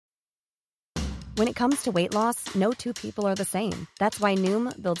When it comes to weight loss, no two people are the same. That's why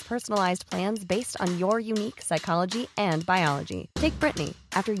Noom builds personalized plans based on your unique psychology and biology. Take Brittany.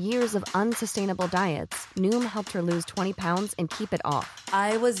 After years of unsustainable diets, Noom helped her lose 20 pounds and keep it off.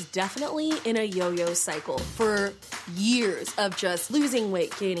 I was definitely in a yo-yo cycle for years of just losing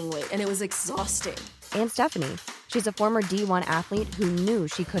weight, gaining weight, and it was exhausting. And Stephanie. She's a former D1 athlete who knew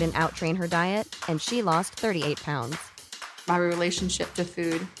she couldn't outtrain her diet, and she lost 38 pounds. My relationship to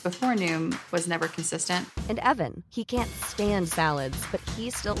food before Noom was never consistent. And Evan, he can't stand salads, but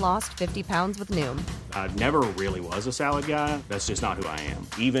he still lost 50 pounds with Noom. I never really was a salad guy. That's just not who I am.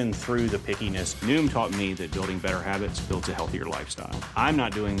 Even through the pickiness, Noom taught me that building better habits builds a healthier lifestyle. I'm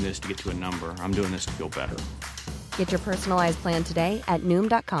not doing this to get to a number. I'm doing this to feel better. Get your personalized plan today at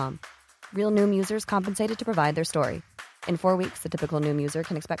Noom.com. Real Noom users compensated to provide their story. In 4 weeks, the typical Noom user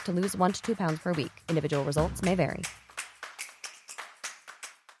can expect to lose 1 to 2 pounds per week. Individual results may vary.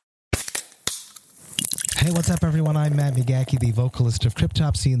 Hey, what's up, everyone? I'm Matt McGachy, the vocalist of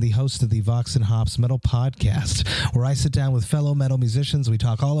Cryptopsy and the host of the Vox and Hops Metal Podcast, where I sit down with fellow metal musicians. We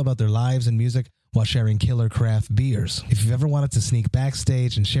talk all about their lives and music while sharing killer craft beers. If you've ever wanted to sneak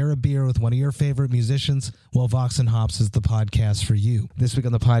backstage and share a beer with one of your favorite musicians, well, Vox and Hops is the podcast for you. This week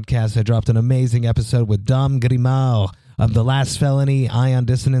on the podcast, I dropped an amazing episode with Dom Grimal of The Last Felony, Ion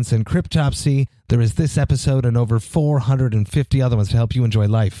Dissonance, and Cryptopsy. There is this episode and over 450 other ones to help you enjoy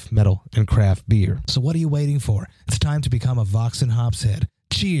life, metal, and craft beer. So what are you waiting for? It's time to become a Vox and Hops head.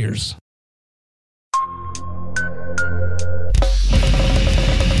 Cheers!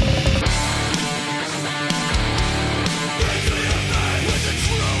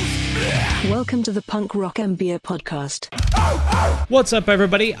 Welcome to the Punk Rock and Beer Podcast. What's up,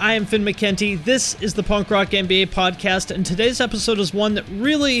 everybody? I am Finn McKenty. This is the Punk Rock NBA Podcast, and today's episode is one that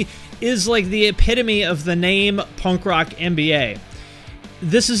really is like the epitome of the name Punk Rock NBA.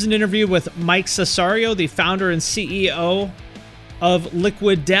 This is an interview with Mike Cessario, the founder and CEO of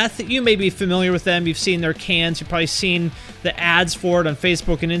Liquid Death. You may be familiar with them. You've seen their cans. You've probably seen the ads for it on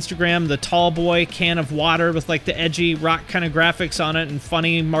Facebook and Instagram. The tall boy can of water with like the edgy rock kind of graphics on it and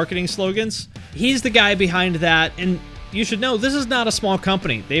funny marketing slogans. He's the guy behind that, and you should know this is not a small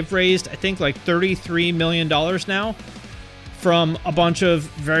company. They've raised, I think, like $33 million now from a bunch of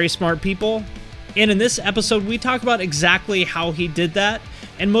very smart people. And in this episode, we talk about exactly how he did that,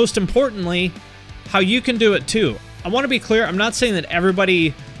 and most importantly, how you can do it too. I want to be clear, I'm not saying that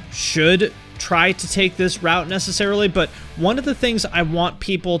everybody should try to take this route necessarily, but one of the things I want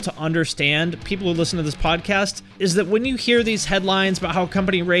people to understand, people who listen to this podcast, is that when you hear these headlines about how a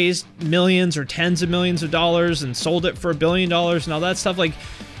company raised millions or tens of millions of dollars and sold it for $1 billion and all that stuff, like,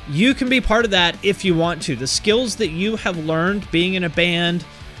 you can be part of that if you want to. The skills that you have learned being in a band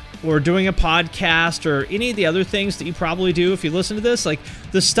or doing a podcast or any of the other things that you probably do if you listen to this, like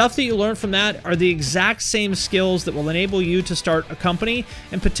the stuff that you learn from that are the exact same skills that will enable you to start a company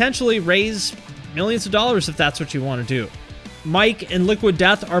and potentially raise millions of dollars if that's what you want to do. Mike and Liquid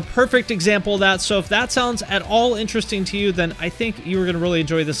Death are a perfect example of that, so if that sounds at all interesting to you, then I think you're going to really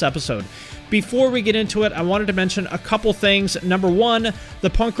enjoy this episode. Before we get into it, I wanted to mention a couple things. Number one, the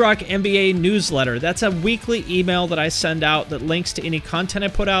Punk Rock NBA newsletter. That's a weekly email that I send out that links to any content I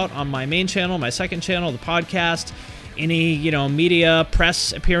put out on my main channel, my second channel, the podcast, any, media,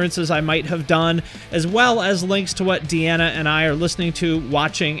 press appearances I might have done, as well as links to what Deanna and I are listening to,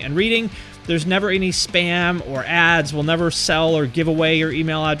 watching, and reading. There's never any spam or ads. We'll never sell or give away your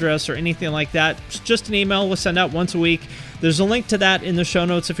email address or anything like that. It's just an email we'll send out once a week. There's a link to that in the show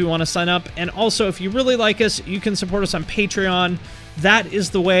notes if you want to sign up. And also, if you really like us, you can support us on Patreon. That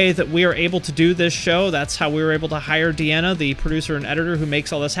is the way that we are able to do this show. That's how we were able to hire Deanna, the producer and editor who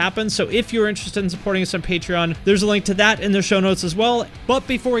makes all this happen. So if you're interested in supporting us on Patreon, there's a link to that in the show notes as well. But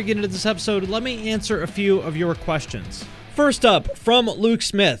before we get into this episode, let me answer a few of your questions. First up, from Luke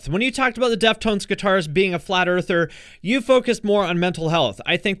Smith. When you talked about the Deftones guitarist being a flat earther, you focused more on mental health.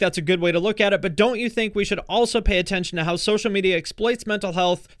 I think that's a good way to look at it, but don't you think we should also pay attention to how social media exploits mental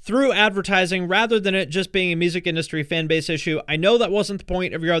health through advertising rather than it just being a music industry fan base issue? I know that wasn't the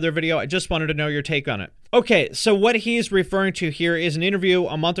point of your other video. I just wanted to know your take on it. Okay, so what he's referring to here is an interview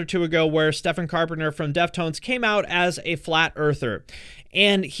a month or two ago where Stephen Carpenter from Deftones came out as a flat earther.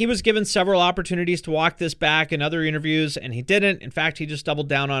 And he was given several opportunities to walk this back in other interviews, and he didn't. In fact, he just doubled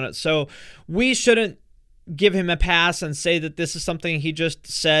down on it. So we shouldn't give him a pass and say that this is something he just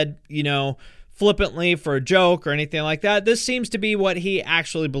said, flippantly for a joke or anything like that. This seems to be what he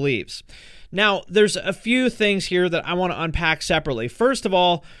actually believes. Now, there's a few things here that I want to unpack separately. First of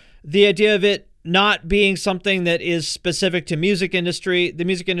all, the idea of it not being something that is specific to the music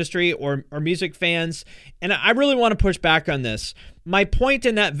industry or music fans. And I really want to push back on this. My point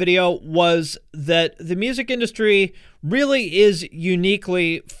in that video was that the music industry really is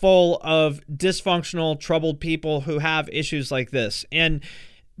uniquely full of dysfunctional, troubled people who have issues like this. And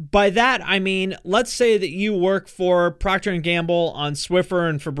by that, I mean, let's say that you work for Procter & Gamble on Swiffer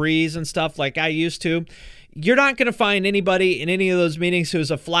and Febreze and stuff like I used to. You're not going to find anybody in any of those meetings who's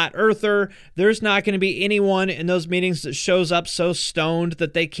a flat earther. There's not going to be anyone in those meetings that shows up so stoned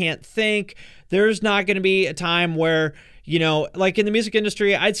that they can't think. There's not going to be a time where, you know, like in the music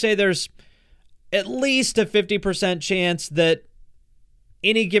industry, I'd say there's at least a 50% chance that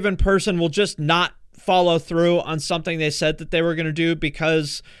any given person will just not follow through on something they said that they were going to do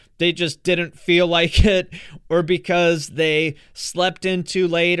because they just didn't feel like it, or because they slept in too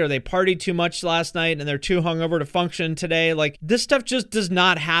late, or they partied too much last night and they're too hungover to function today. Like, this stuff just does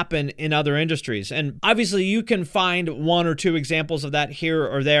not happen in other industries. And obviously you can find one or two examples of that here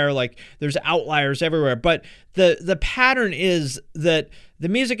or there. Like, there's outliers everywhere. But the pattern is that the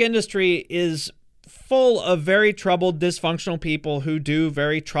music industry is full of very troubled, dysfunctional people who do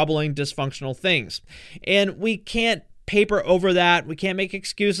very troubling, dysfunctional things. And we can't paper over that. We can't make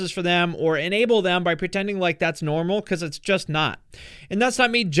excuses for them or enable them by pretending like that's normal, because it's just not. And that's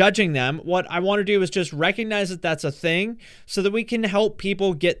not me judging them. What I want to do is just recognize that that's a thing so that we can help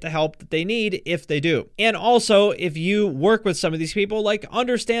people get the help that they need if they do. And also, if you work with some of these people, like,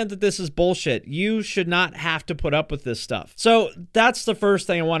 understand that this is bullshit. You should not have to put up with this stuff. So that's the first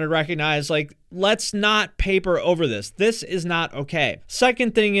thing I want to recognize. Like, let's not paper over this. This is not okay.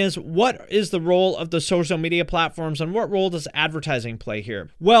 Second thing is, what is the role of the social media platforms, and what role does advertising play here?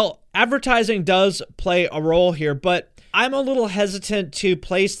 Well, advertising does play a role here, but I'm a little hesitant to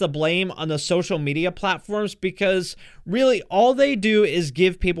place the blame on the social media platforms, because really all they do is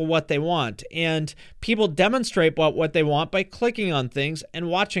give people what they want, and people demonstrate what they want by clicking on things and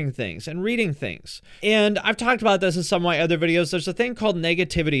watching things and reading things. And I've talked about this in some of my other videos. There's a thing called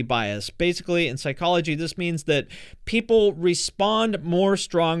negativity bias. Basically, in psychology, this means that people respond more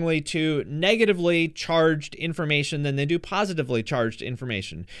strongly to negatively charged information than they do positively charged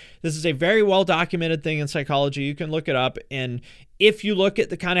information. This is a very well documented thing in psychology. You can look it up, and if you look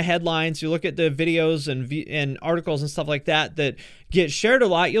at the kind of headlines, you look at the videos and articles and stuff like that that get shared a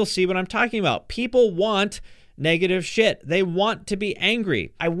lot, you'll see what I'm talking about. People want negative shit. They want to be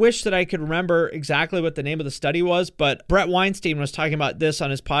angry. I wish that I could remember exactly what the name of the study was, but Brett Weinstein was talking about this on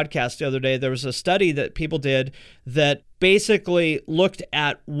his podcast the other day. There was a study that people did that basically looked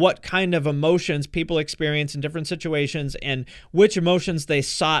at what kind of emotions people experience in different situations and which emotions they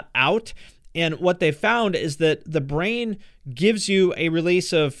sought out. And what they found is that the brain gives you a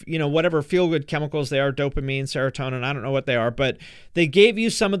release of, whatever feel-good chemicals they are, dopamine, serotonin, I don't know what they are, but they gave you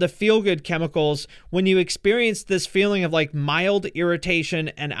some of the feel-good chemicals when you experience this feeling of like mild irritation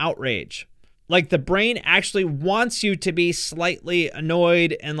and outrage. Like, the brain actually wants you to be slightly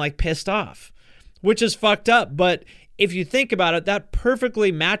annoyed and like pissed off, which is fucked up. But if you think about it, that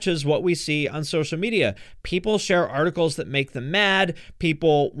perfectly matches what we see on social media. People share articles that make them mad.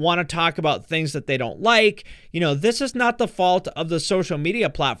 People want to talk about things that they don't like. This is not the fault of the social media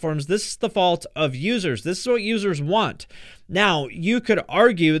platforms. This is the fault of users. This is what users want. Now, you could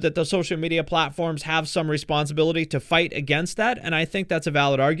argue that the social media platforms have some responsibility to fight against that, and I think that's a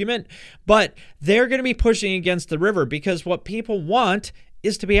valid argument, but they're going to be pushing against the river, because what people want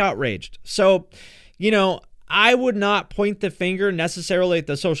is to be outraged. So, I would not point the finger necessarily at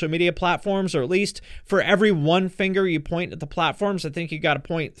the social media platforms, or at least for every one finger you point at the platforms, I think you got to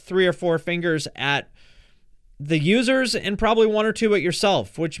point 3 or 4 fingers at the users and probably 1 or 2 at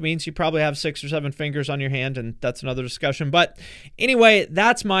yourself, which means you probably have 6 or 7 fingers on your hand, and that's another discussion. But anyway,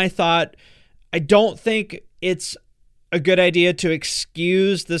 that's my thought. I don't think it's a good idea to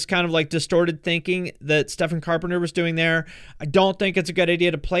excuse this kind of like distorted thinking that Stephen Carpenter was doing there. I don't think it's a good idea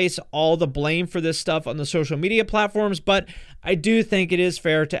to place all the blame for this stuff on the social media platforms, but I do think it is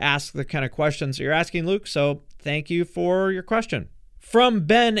fair to ask the kind of questions that you're asking, Luke. So thank you for your question. From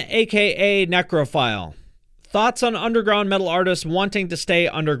Ben, aka Necrophile. Thoughts on underground metal artists wanting to stay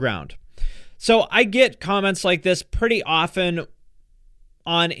underground? So I get comments like this pretty often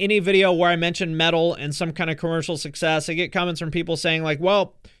on any video where I mention metal and some kind of commercial success. I get comments from people saying like,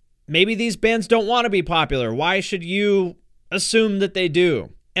 well, maybe these bands don't want to be popular. Why should you assume that they do?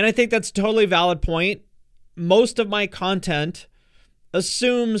 And I think that's a totally valid point. Most of my content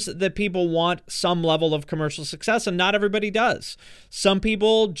assumes that people want some level of commercial success, and not everybody does. Some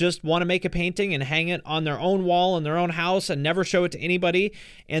people just want to make a painting and hang it on their own wall in their own house and never show it to anybody.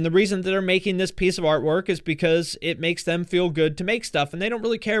 And the reason that they're making this piece of artwork is because it makes them feel good to make stuff, and they don't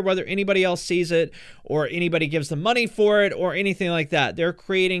really care whether anybody else sees it or anybody gives them money for it or anything like that. They're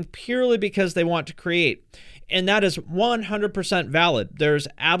creating purely because they want to create. And that is 100% valid. There's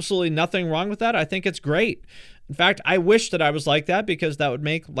absolutely nothing wrong with that. I think it's great. In fact, I wish that I was like that because that would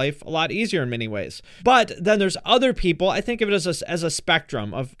make life a lot easier in many ways. But then there's other people. I think of it as a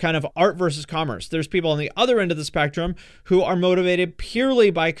spectrum of kind of art versus commerce. There's people on the other end of the spectrum who are motivated purely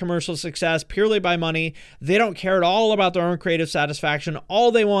by commercial success, purely by money. They don't care at all about their own creative satisfaction.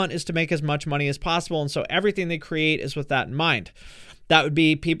 All they want is to make as much money as possible. And so everything they create is with that in mind. That would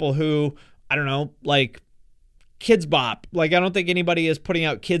be people who, I don't know, like Kids Bop. Like, I don't think anybody is putting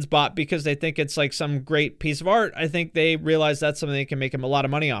out Kids Bop because they think it's like some great piece of art. I think they realize that's something they can make them a lot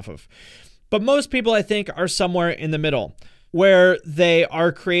of money off of. But most people, I think, are somewhere in the middle where they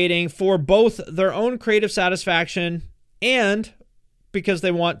are creating for both their own creative satisfaction and because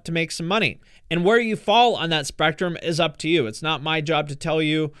they want to make some money. And where you fall on that spectrum is up to you. It's not my job to tell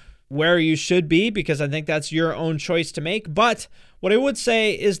you where you should be because I think that's your own choice to make. But what I would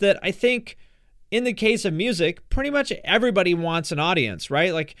say is that I think in the case of music, pretty much everybody wants an audience,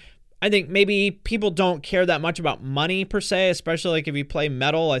 right? Like, I think maybe people don't care that much about money per se, especially like if you play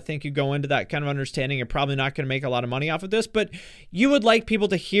metal. I think you go into that kind of understanding you're probably not going to make a lot of money off of this, but you would like people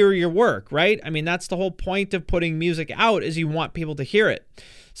to hear your work, right? I mean, that's the whole point of putting music out is you want people to hear it.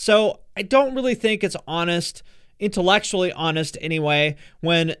 So I don't really think it's honest, intellectually honest anyway,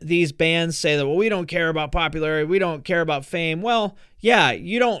 when these bands say that, well, we don't care about popularity, we don't care about fame. Well, yeah,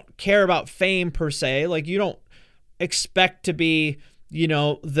 you don't care about fame per se. Like, you don't expect to be, you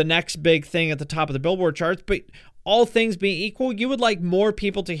know, the next big thing at the top of the Billboard charts, but all things being equal, you would like more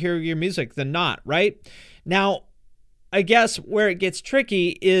people to hear your music than not, right? Now, I guess where it gets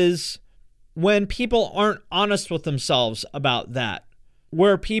tricky is when people aren't honest with themselves about that,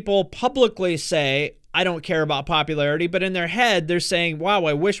 where people publicly say, I don't care about popularity, but in their head, they're saying, wow,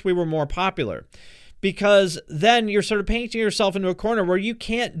 I wish we were more popular. Because then you're sort of painting yourself into a corner where you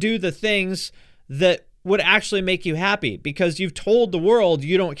can't do the things that would actually make you happy because you've told the world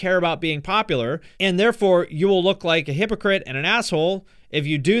you don't care about being popular, and therefore you will look like a hypocrite and an asshole if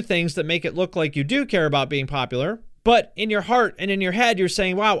you do things that make it look like you do care about being popular. But in your heart and in your head, you're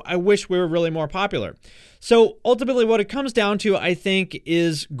saying, wow, I wish we were really more popular. So ultimately what it comes down to, I think,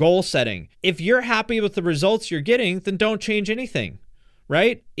 is goal setting. If you're happy with the results you're getting, then don't change anything,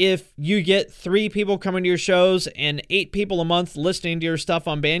 right? If you get 3 people coming to your shows and 8 people a month listening to your stuff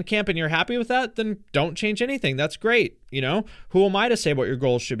on Bandcamp and you're happy with that, then don't change anything. That's great. You know, who am I to say what your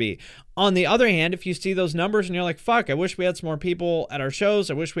goals should be? On the other hand, if you see those numbers and you're like, fuck, I wish we had some more people at our shows,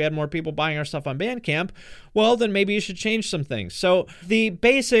 I wish we had more people buying our stuff on Bandcamp, well, then maybe you should change some things. So the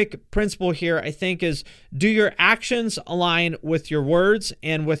basic principle here, I think, is do your actions align with your words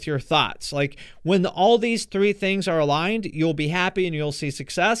and with your thoughts? Like, when all these 3 things are aligned, you'll be happy and you'll see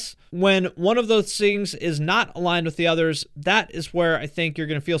success. When one of those things is not aligned with the others, that is where I think you're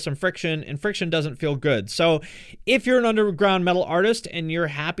going to feel some friction, and friction doesn't feel good. So if you're an underground metal artist and you're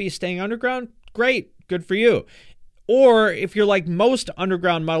happy staying underground, great, good for you. Or if you're like most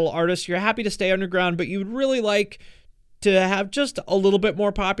underground metal artists, you're happy to stay underground, but you'd really like to have just a little bit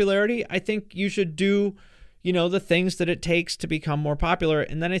more popularity, I think you should do, you know, the things that it takes to become more popular.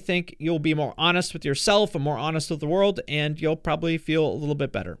 And then I think you'll be more honest with yourself and more honest with the world, and you'll probably feel a little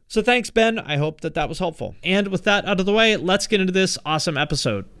bit better. So thanks, Ben. I hope that was helpful. And with that out of the way, let's get into this awesome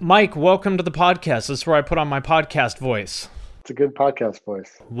episode. Mike, welcome to the podcast. This is where I put on my podcast voice. It's a good podcast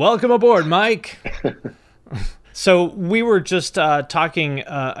voice. Welcome aboard, Mike. So we were just talking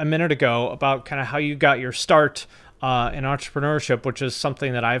a minute ago about kind of how you got your start in entrepreneurship, which is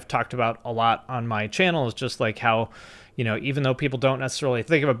something that I've talked about a lot on my channel. Is just like how, you know, even though people don't necessarily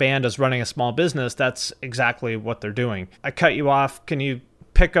think of a band as running a small business, that's exactly what they're doing. I cut you off. Can you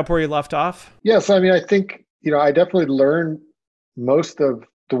pick up where you left off? Yes. I mean, I think, you know, I definitely learned most of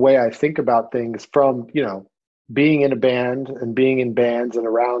the way I think about things from, you know, being in a band and being in bands and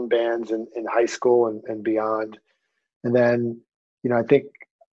around bands in high school and beyond. And then, you know, I think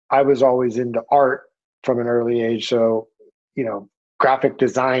I was always into art from an early age. So, you know, graphic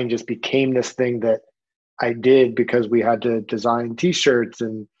design just became this thing that I did because we had to design t-shirts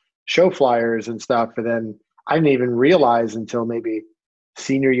and show flyers and stuff. And then I didn't even realize until maybe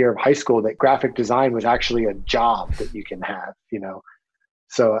senior year of high school that graphic design was actually a job that you can have, you know?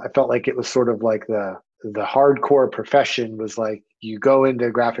 So I felt like it was sort of like the hardcore profession was like, you go into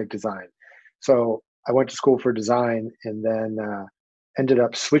graphic design. So I went to school for design and then ended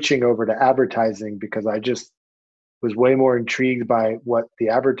up switching over to advertising because I just was way more intrigued by what the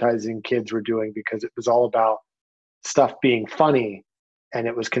advertising kids were doing, because it was all about stuff being funny and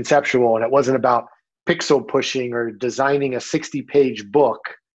it was conceptual and it wasn't about pixel pushing or designing a 60-page book.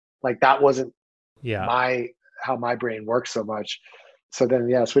 Like, that wasn't how my brain works so much. So then,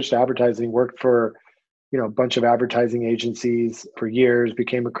 yeah, I switched to advertising, worked for a bunch of advertising agencies for years,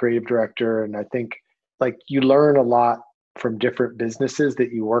 became a creative director. And I think like you learn a lot from different businesses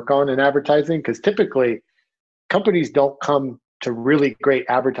that you work on in advertising, because typically companies don't come to really great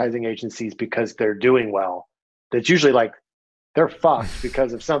advertising agencies because they're doing well. That's usually like they're fucked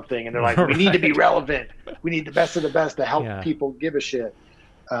because of something. And they're like, we need to be relevant. We need the best of the best to help people give a shit.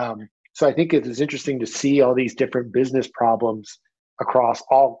 So I think it is interesting to see all these different business problems across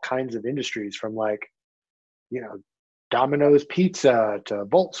all kinds of industries, from like, Domino's Pizza to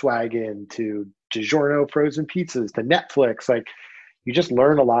Volkswagen to DiGiorno frozen pizzas to Netflix. Like you just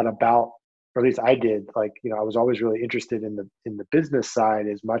learn a lot about, or at least I did. Like, I was always really interested in the business side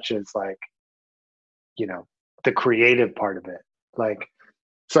as much as like, the creative part of it. Like,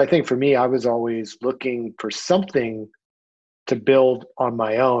 so I think for me, I was always looking for something to build on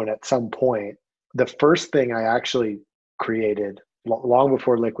my own at some point. The first thing I actually created long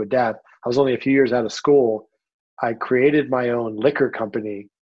before Liquid Death, I was only a few years out of school. I created my own liquor company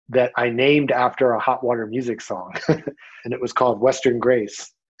that I named after a Hot Water Music song. And it was called Western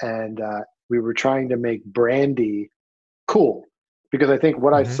Grace. And we were trying to make brandy cool, because I think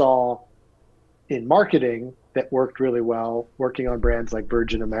what I saw in marketing that worked really well, working on brands like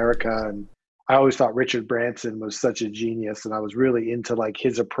Virgin America, and I always thought Richard Branson was such a genius. And I was really into like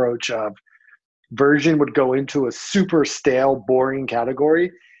his approach of Virgin would go into a super stale, boring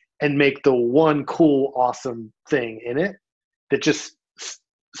category and make the one cool, awesome thing in it that just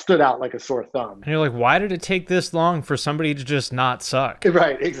stood out like a sore thumb. And you're like, why did it take this long for somebody to just not suck?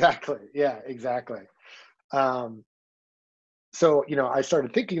 Right, exactly. Yeah, exactly. So, I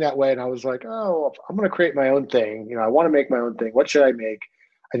started thinking that way, and I was like, oh, I'm going to create my own thing. I want to make my own thing. What should I make?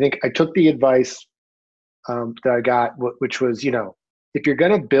 I think I took the advice that I got, which was, if you're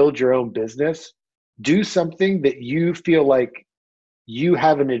going to build your own business, do something that you feel like you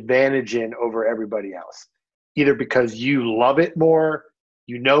have an advantage in over everybody else, either because you love it more,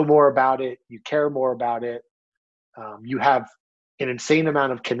 you know more about it, you care more about it, you have an insane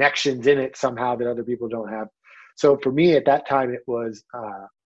amount of connections in it somehow that other people don't have. So for me at that time, it was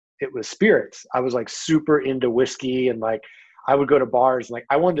spirits. I was like super into whiskey, and like I would go to bars and like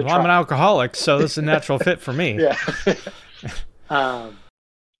I wanted to try. I'm an alcoholic, so this is a natural fit for me. Yeah.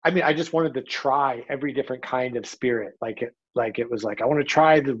 I just wanted to try every different kind of spirit. It was like, I want to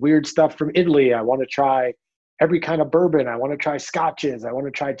try the weird stuff from Italy. I want to try every kind of bourbon. I want to try scotches. I want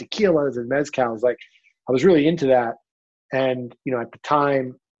to try tequilas and mezcals. Like I was really into that. And, at the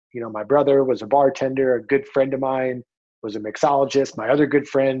time, my brother was a bartender. A good friend of mine was a mixologist. My other good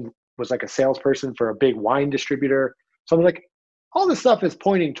friend was like a salesperson for a big wine distributor. So I'm like, all this stuff is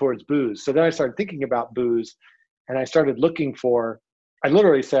pointing towards booze. So then I started thinking about booze, and I started looking I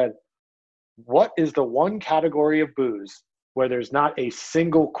literally said, what is the one category of booze where there's not a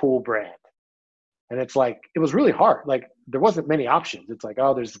single cool brand? And it's like, it was really hard. Like there wasn't many options. It's like,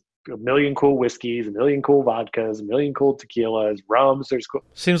 oh, there's a million cool whiskeys, a million cool vodkas, a million cool tequilas, rums. There's cool.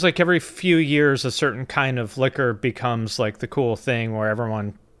 Seems like every few years, a certain kind of liquor becomes like the cool thing where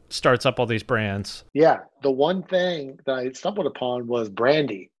everyone starts up all these brands. Yeah. The one thing that I stumbled upon was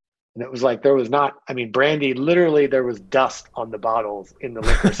brandy. And it was like, brandy, literally there was dust on the bottles in the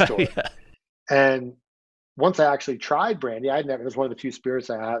liquor store. Yeah. And once I actually tried brandy, it was one of the few spirits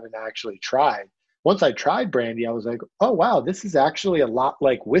I haven't actually tried. Once I tried brandy, I was like, oh, wow, this is actually a lot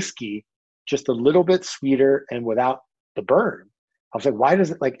like whiskey, just a little bit sweeter and without the burn. I was like, why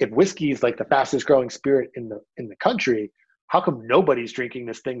does it, like, if whiskey is like the fastest growing spirit in the country, how come nobody's drinking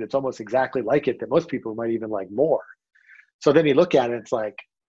this thing that's almost exactly like it that most people might even like more? So then you look at it, it's like,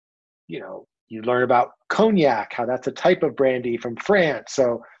 you learn about cognac, how that's a type of brandy from France.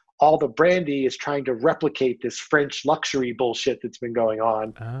 So all the brandy is trying to replicate this French luxury bullshit that's been going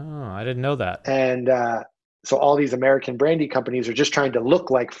on. Oh, I didn't know that. And so all these American brandy companies are just trying to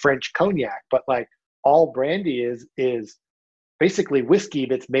look like French cognac, but like all brandy is basically whiskey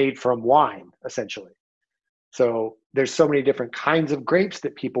that's made from wine, essentially. So there's so many different kinds of grapes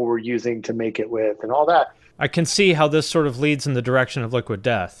that people were using to make it with and all that. I can see how this sort of leads in the direction of Liquid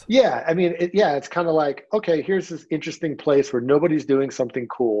Death. Yeah, it's kind of like, okay, here's this interesting place where nobody's doing something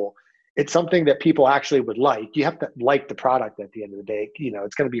cool. It's something that people actually would like. You have to like the product at the end of the day.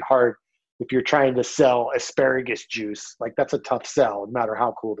 It's going to be hard if you're trying to sell asparagus juice. Like that's a tough sell, no matter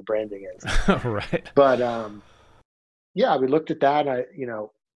how cool the branding is. Right. But yeah, we looked at that. And I,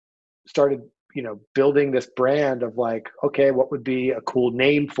 started building this brand of like, okay, what would be a cool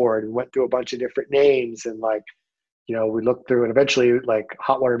name for it? And went through a bunch of different names, and like, we looked through, and eventually like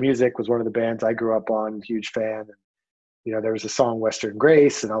Hot Water Music was one of the bands I grew up on, huge fan. And, there was a song Western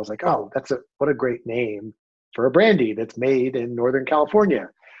Grace, and I was like, oh, what a great name for a brandy that's made in Northern California.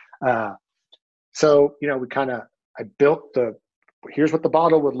 So, I built here's what the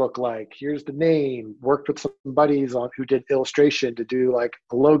bottle would look like. Here's the name, worked with some buddies who did illustration to do like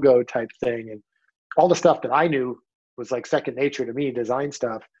a logo type thing. And all the stuff that I knew was like second nature to me, design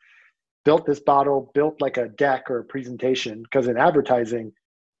stuff. Built this bottle, built like a deck or a presentation. Because in advertising,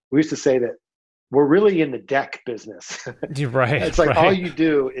 we used to say that we're really in the deck business. Right. It's like right. all you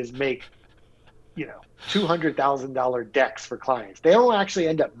do is make, $200,000 decks for clients. They don't actually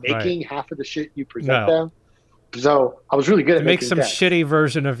end up making half of the shit you present them. So I was really good at making some decks. shitty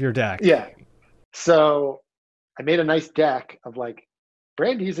version of your deck. Yeah. So I made a nice deck of like,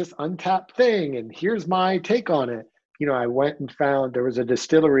 brandy's this untapped thing, and here's my take on it. I went and found there was a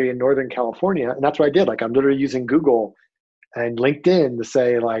distillery in Northern California, and that's what I did. Like, I'm literally using Google and LinkedIn to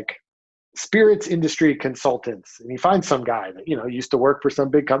say like spirits industry consultants, and you find some guy that used to work for some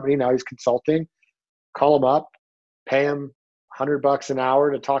big company, now he's consulting. Call him up, pay him $100 an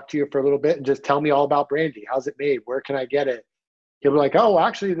hour to talk to you for a little bit and just tell me all about brandy. How's it made? Where can I get it? He'll be like, oh,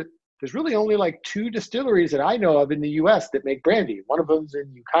 actually, there's really only like 2 distilleries that I know of in the US that make brandy. One of them's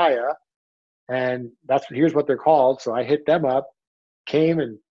in Ukiah, and here's what they're called. So I hit them up, came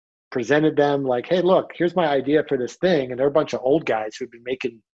and presented them like, hey, look, here's my idea for this thing. And they're a bunch of old guys who've been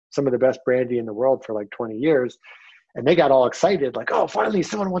making some of the best brandy in the world for like 20 years. And they got all excited, like, oh, finally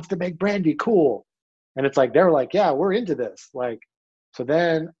someone wants to make brandy. Cool. And it's like, they were like, yeah, we're into this. Like, so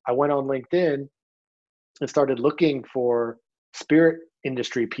then I went on LinkedIn and started looking for spirit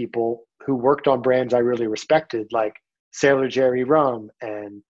industry people who worked on brands I really respected, like Sailor Jerry Rum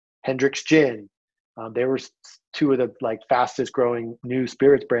and Hendrick's Gin. They were 2 of the like fastest growing new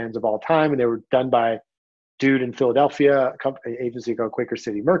spirits brands of all time. And they were done by a dude in Philadelphia, an agency called Quaker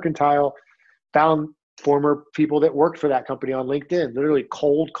City Mercantile. Found former people that worked for that company on LinkedIn, literally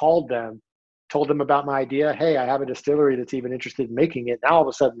cold called them, told them about my idea. Hey, I have a distillery that's even interested in making it. Now all of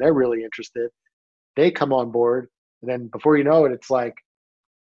a sudden they're really interested. They come on board. And then before you know it, it's like,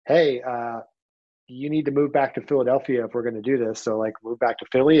 hey, you need to move back to Philadelphia if we're going to do this. So like move back to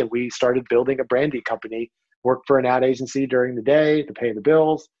Philly, and we started building a brandy company, worked for an ad agency during the day to pay the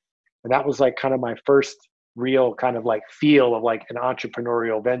bills. And that was like kind of my first real kind of like feel of like an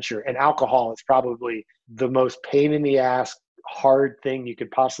entrepreneurial venture. And alcohol is probably the most pain in the ass, hard thing you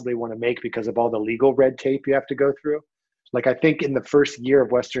could possibly want to make because of all the legal red tape you have to go through. Like, I think in the first year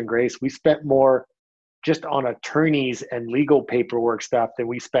of Western Grace, we spent more just on attorneys and legal paperwork stuff than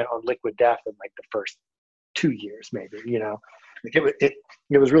we spent on Liquid Death in like the first 2 years, maybe, Like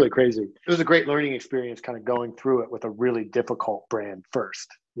it was really crazy. It was a great learning experience kind of going through it with a really difficult brand first,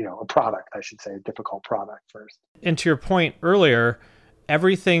 a product, I should say, a difficult product first. And to your point earlier,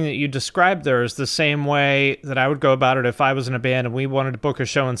 everything that you described there is the same way that I would go about it if I was in a band and we wanted to book a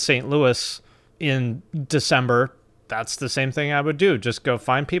show in St. Louis in December. That's the same thing I would do. Just go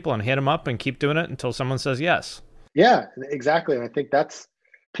find people and hit them up and keep doing it until someone says yes. Yeah, exactly. And I think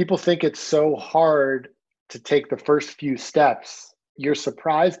people think it's so hard to take the first few steps. You're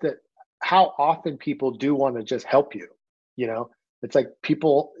surprised at how often people do want to just help you. It's like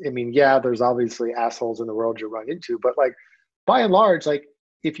people, there's obviously assholes in the world you run into, but like by and large, like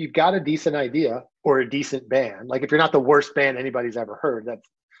if you've got a decent idea or a decent band, like if you're not the worst band anybody's ever heard, but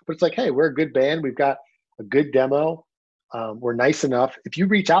it's like, hey, we're a good band. We've got a good demo. We're nice enough. If you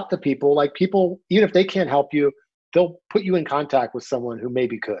reach out to people, like people, even if they can't help you, they'll put you in contact with someone who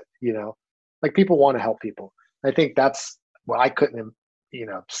maybe could, like people want to help people. I think that's what I couldn't,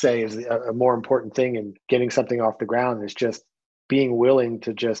 say is a more important thing in getting something off the ground is just being willing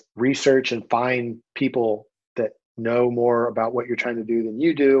to just research and find people that know more about what you're trying to do than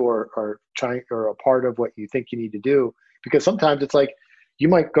you do, or a part of what you think you need to do. Because sometimes it's like you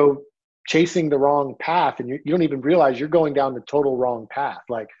might go chasing the wrong path and you don't even realize you're going down the total wrong path.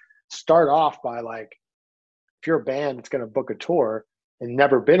 Like start off by like, if you're a band that's going to book a tour and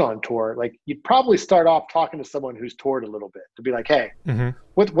never been on tour, like you'd probably start off talking to someone who's toured a little bit to be like, hey,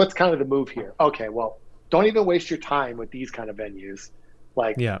 what's kind of the move here? Okay, well, don't even waste your time with these kind of venues.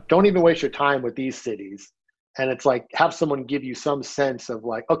 Like, don't even waste your time with these cities. And it's like, have someone give you some sense of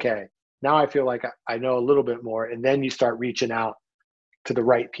like, okay, now I feel like I know a little bit more. And then you start reaching out to the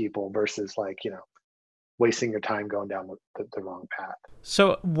right people versus like, wasting your time going down the wrong path.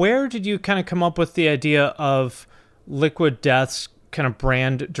 So where did you kind of come up with the idea of Liquid Death's kind of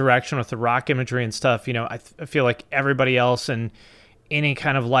brand direction with the rock imagery and stuff? I feel like everybody else in any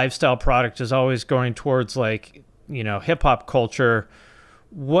kind of lifestyle product is always going towards like, hip hop culture.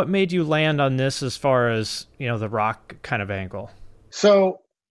 What made you land on this as far as, the rock kind of angle? So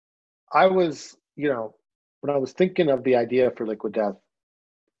I was, when I was thinking of the idea for Liquid Death,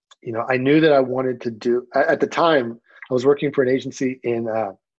 I knew that I wanted to do, at the time, I was working for an agency in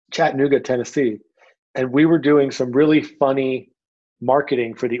Chattanooga, Tennessee. And we were doing some really funny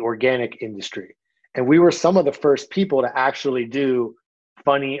marketing for the organic industry. And we were some of the first people to actually do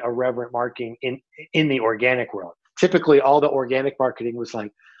funny, irreverent marketing in the organic world. Typically, all the organic marketing was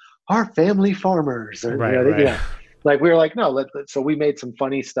like, our family farmers. Or, Right. like we were like, no, so we made some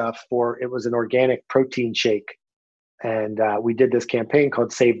funny stuff it was an organic protein shake. And we did this campaign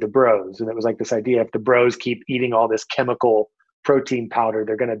called Save the Bros. And it was like this idea, if the bros keep eating all this chemical protein powder,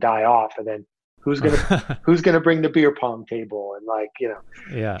 they're going to die off. And then who's gonna bring the beer pong table? And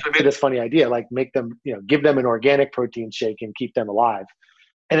Yeah. so we made this funny idea, like make them, give them an organic protein shake and keep them alive.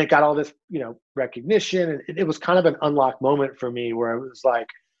 And it got all this, recognition. And it was kind of an unlock moment for me where it was like,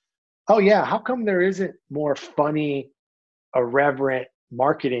 oh yeah, how come there isn't more funny, irreverent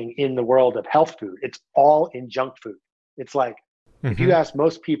marketing in the world of health food? It's all in junk food. It's like, if you ask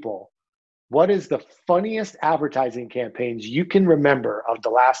most people, what is the funniest advertising campaigns you can remember of the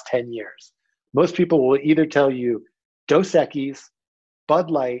last 10 years? Most people will either tell you Dos Equis,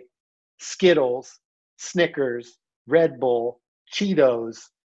 Bud Light, Skittles, Snickers, Red Bull, Cheetos.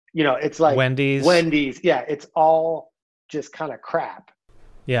 It's like Wendy's. Yeah, it's all just kind of crap.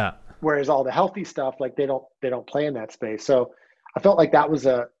 Yeah. Whereas all the healthy stuff, like they don't play in that space. So I felt like that was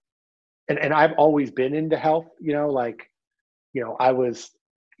and I've always been into health. I was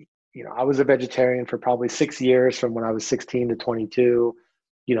a vegetarian for probably 6 years, from when I was 16 to 22.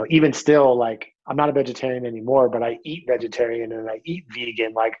 Even still, like, I'm not a vegetarian anymore, but I eat vegetarian and I eat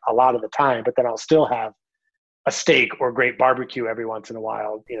vegan like a lot of the time, but then I'll still have a steak or great barbecue every once in a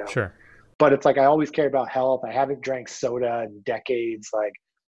while, Sure. But it's like, I always care about health. I haven't drank soda in decades. Like,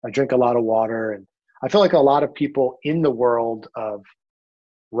 I drink a lot of water, and I feel like a lot of people in the world of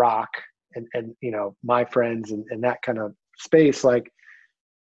rock and my friends and that kind of space, like,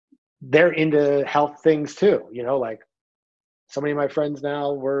 they're into health things too, like so many of my friends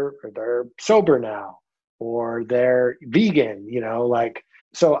now they're sober now, or they're vegan,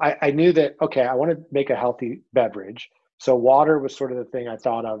 so I knew that, okay, I want to make a healthy beverage. So water was sort of the thing I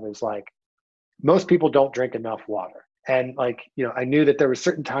thought of as like, most people don't drink enough water. And like, I knew that there were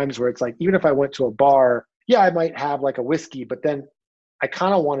certain times where it's like, even if I went to a bar, yeah, I might have like a whiskey, but then I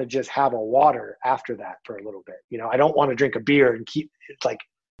kind of want to just have a water after that for a little bit. I don't want to drink a beer and keep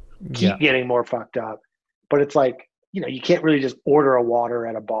getting more fucked up. But it's like, you can't really just order a water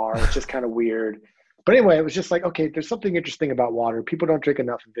at a bar. It's just kind of weird. But anyway, it was just like, okay, there's something interesting about water. People don't drink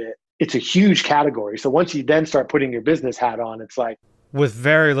enough of it. It's a huge category. So once you then start putting your business hat on, it's like, with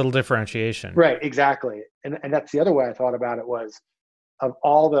very little differentiation. Right, exactly. And that's the other way I thought about it, was, of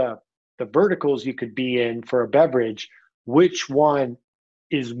all the verticals you could be in for a beverage, which one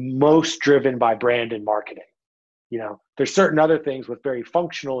is most driven by brand and marketing? There's certain other things with very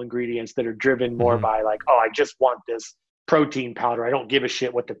functional ingredients that are driven more by like, oh, I just want this protein powder. I don't give a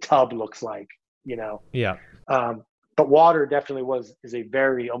shit what the tub looks like, Yeah. But water definitely is a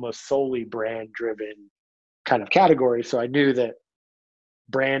very almost solely brand driven kind of category. So I knew that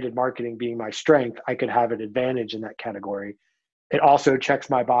brand and marketing being my strength, I could have an advantage in that category. It also checks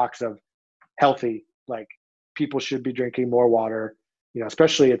my box of healthy, like, people should be drinking more water,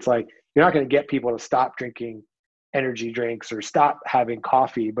 especially, it's like, you're not going to get people to stop drinking energy drinks or stop having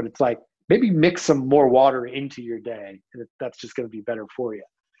coffee, but it's like, maybe mix some more water into your day, and that's just going to be better for you.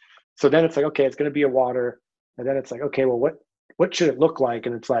 So then it's like, okay, it's going to be a water. And then it's like, okay, well, what should it look like?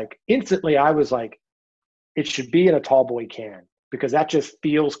 And it's like, instantly I was like, it should be in a tall boy can, because that just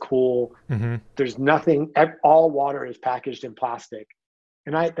feels cool. There's nothing, all water is packaged in plastic.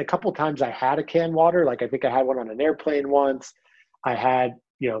 And the couple times I had a canned water, like I think I had one on an airplane once. I had,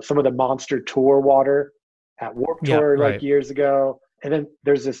 some of the Monster Tour water at Warped Tour like years ago. And then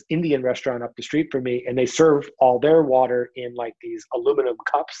there's this Indian restaurant up the street from me, and they serve all their water in like these aluminum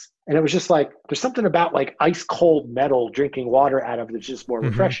cups. And it was just like, there's something about like ice cold metal drinking water out of that's just more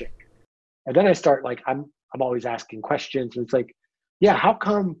refreshing. And then I start like, I'm always asking questions, and it's like, yeah, how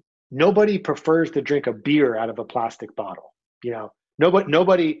come nobody prefers to drink a beer out of a plastic bottle?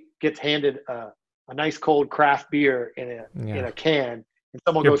 Nobody gets handed a nice cold craft beer in a can. And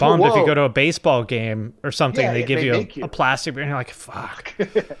someone You're goes, bummed whoa. if you go to a baseball game or something, Yeah, they give you you a plastic beer, and you're like, fuck.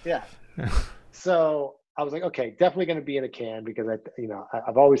 Yeah. So I was like, okay, definitely going to be in a can, because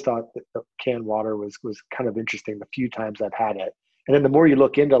I've always thought that the canned water was kind of interesting the few times I've had it. And then the more you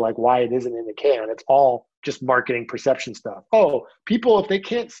look into like why it isn't in a can, it's all just marketing perception stuff. Oh, people, if they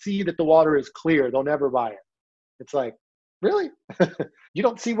can't see that the water is clear, they'll never buy it. It's like, really? You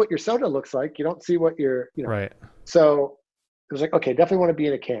don't see what your soda looks like. You don't see what your, Right. So it was like, okay, definitely want to be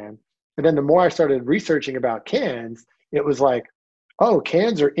in a can. And then the more I started researching about cans, it was like, oh,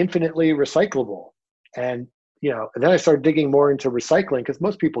 cans are infinitely recyclable. And and then I started digging more into recycling because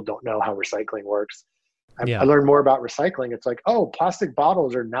most people don't know how recycling works. I learned more about recycling. It's like, oh, plastic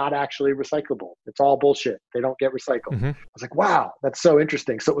bottles are not actually recyclable. It's all bullshit. They don't get recycled. I was like, wow, that's so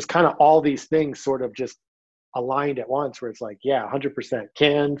interesting. So it was kind of all these things sort of just aligned at once where it's like, yeah, 100%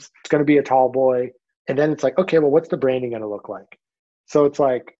 cans. It's going to be a tall boy. And then it's like, okay, well, what's the branding going to look like? So it's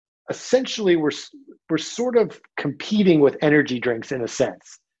like, essentially we're sort of competing with energy drinks in a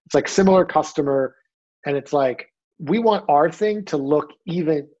sense. It's like similar customer. And it's like, we want our thing to look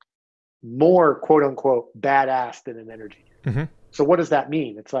even more quote unquote badass than an energy drink. So what does that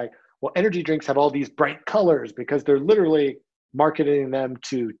mean? It's like, well, energy drinks have all these bright colors because they're literally marketing them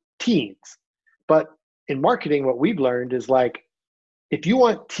to teens. But in marketing, what we've learned is like, if you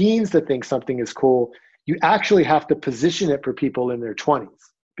want teens to think something is cool, you actually have to position it for people in their 20s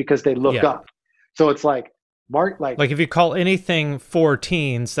because they look up. So it's like, like if you call anything for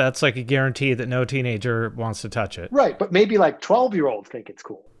teens, that's like a guarantee that no teenager wants to touch it. Right. But maybe like 12-year-olds think it's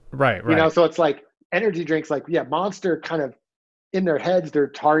cool. Right. So it's like energy drinks, like, Monster kind of in their heads, they're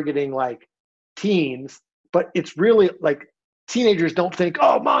targeting like teens, but it's really like teenagers don't think,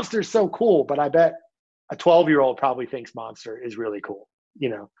 oh, Monster's so cool. But I bet a 12-year-old probably thinks Monster is really cool,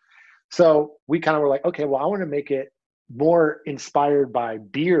 So we kind of were like, okay, well, I want to make it more inspired by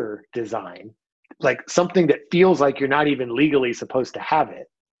beer design, like something that feels like you're not even legally supposed to have it.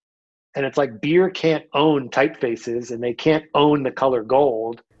 And it's like beer can't own typefaces and they can't own the color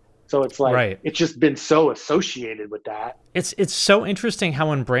gold. So it's like, It's just been so associated with that. It's so interesting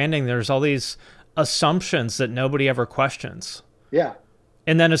how in branding, there's all these assumptions that nobody ever questions. Yeah.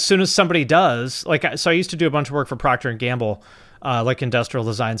 And then as soon as somebody does, so I used to do a bunch of work for Procter & Gamble, like industrial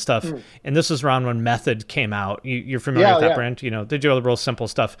design stuff. And this was around when Method came out. You're familiar with that brand? They do all the real simple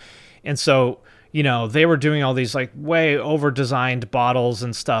stuff. And so, they were doing all these like way over-designed bottles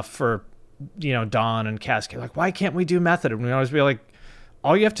and stuff for, Dawn and Cascade. Like, why can't we do Method? And we always be like,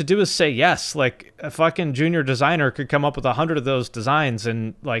 all you have to do is say yes. Like a fucking junior designer could come up with 100 of those designs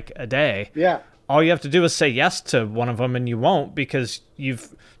in like a day. Yeah. All you have to do is say yes to one of them, and you won't because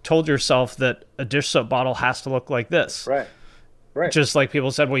you've told yourself that a dish soap bottle has to look like this. Right. Just like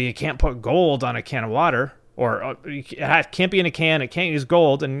people said, well, you can't put gold on a can of water, or it can't be in a can, it can't use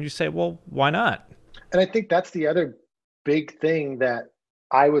gold. And you say, well, why not? And I think that's the other big thing that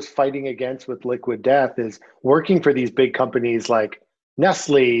I was fighting against with Liquid Death is working for these big companies like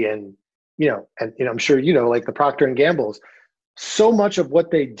Nestle and I'm sure, like the Procter and Gamble's. So much of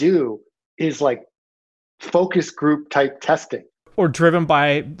what they do is like focus group type testing. Or driven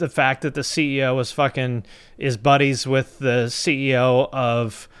by the fact that the CEO is buddies with the CEO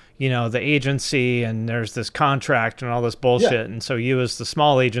of, the agency, and there's this contract and all this bullshit. Yeah. And so you as the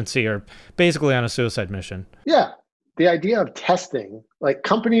small agency are basically on a suicide mission. Yeah. The idea of testing, like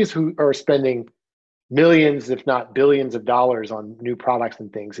companies who are spending millions, if not billions of dollars on new products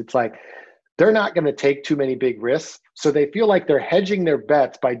and things, it's like, they're not going to take too many big risks. So they feel like they're hedging their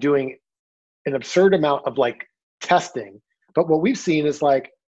bets by doing an absurd amount of like testing. But what we've seen is like,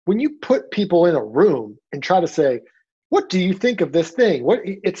 when you put people in a room and try to say, what do you think of this thing?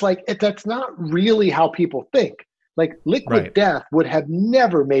 That's not really how people think. Like Liquid Death would have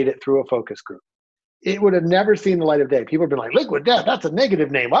never made it through a focus group. It would have never seen the light of day. People have been like, Liquid Death, that's a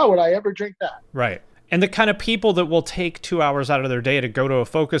negative name. Why would I ever drink that? Right. And the kind of people that will take 2 hours out of their day to go to a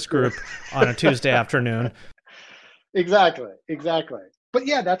focus group on a Tuesday afternoon. Exactly. But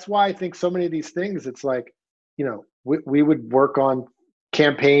yeah, that's why I think so many of these things, it's like, we would work on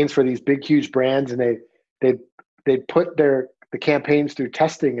campaigns for these big, huge brands, and they put the campaigns through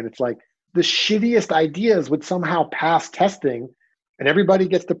testing, and it's like the shittiest ideas would somehow pass testing, and everybody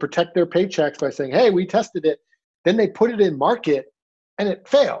gets to protect their paychecks by saying, hey, we tested it. Then they put it in market and it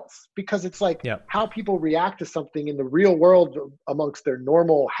fails because it's like how people react to something in the real world amongst their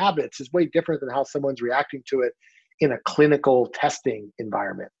normal habits is way different than how someone's reacting to it in a clinical testing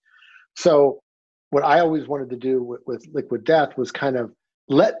environment. So what I always wanted to do with Liquid Death was kind of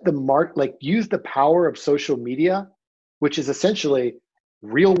let the use the power of social media, which is essentially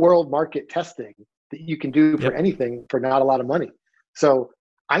real world market testing that you can do for anything for not a lot of money. So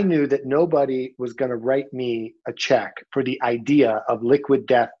I knew that nobody was going to write me a check for the idea of Liquid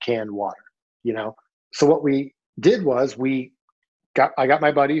Death canned water, So what we did was I got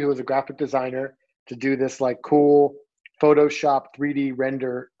my buddy who was a graphic designer to do this like cool Photoshop 3D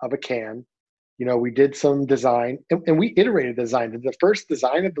render of a can. We did some design and we iterated design. The first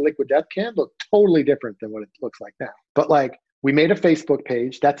design of the Liquid Death can looked totally different than what it looks like now. But like we made a Facebook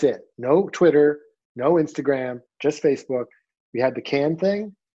page. That's it. No Twitter, no Instagram, just Facebook. We had the can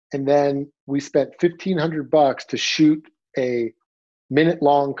thing. And then we spent $1,500 to shoot a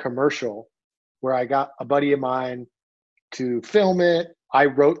minute-long commercial where I got a buddy of mine to film it. I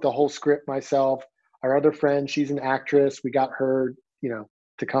wrote the whole script myself. Our other friend, she's an actress. We got her,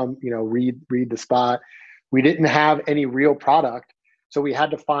 to come, read the spot. We didn't have any real product, so we had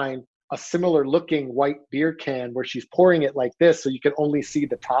to find a similar looking white beer can where she's pouring it like this, so you can only see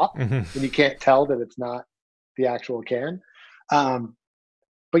the top and you can't tell that it's not the actual can.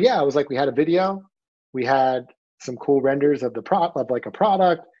 But yeah, it was like we had a video, we had some cool renders of like a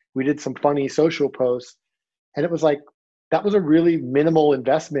product. We did some funny social posts, and it was like that was a really minimal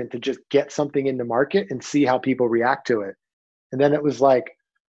investment to just get something in the market and see how people react to it. And then it was like,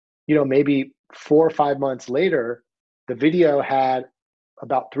 maybe 4 or 5 months later, the video had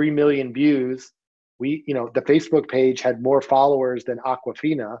about 3 million views. The Facebook page had more followers than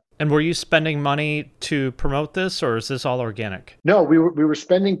Aquafina. And were you spending money to promote this, or is this all organic? No, we were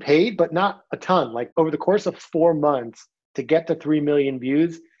spending paid, but not a ton. Like over the course of 4 months to get to 3 million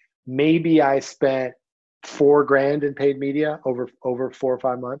views, maybe I spent $4,000 in paid media over 4 or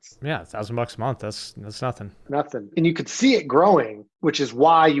 5 months. Yeah, $1,000 a month. That's nothing. Nothing. And you could see it growing, which is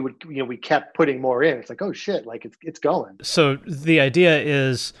why we kept putting more in. It's like, oh shit, like it's going. So the idea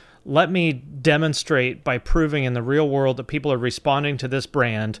is, let me demonstrate by proving in the real world that people are responding to this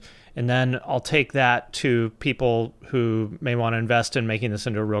brand, and then I'll take that to people who may want to invest in making this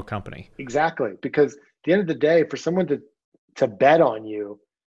into a real company. Exactly. Because at the end of the day, for someone to bet on you,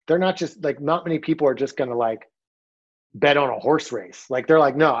 they're not just like, not many people are just going to like bet on a horse race. Like they're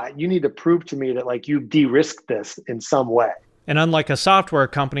like, no, you need to prove to me that like you de-risked this in some way. And unlike a software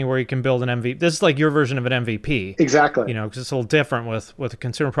company where you can build an MVP, this is like your version of an MVP. Exactly. Because it's a little different with a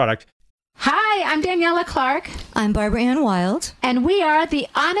consumer product. Hi, I'm Daniela Clark. I'm Barbara Ann Wild. And we are the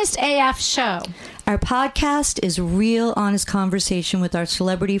Honest AF Show. Our podcast is real, honest conversation with our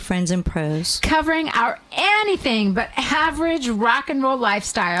celebrity friends and pros. Covering our anything but average rock and roll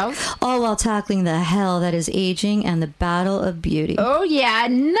lifestyles. All while tackling the hell that is aging and the battle of beauty. Oh yeah,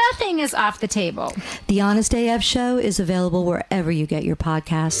 nothing is off the table. The Honest AF Show is available wherever you get your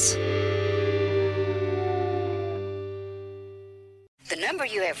podcasts. The number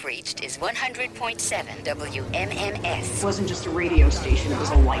you have reached is 100.7 WMMS. It wasn't just a radio station, it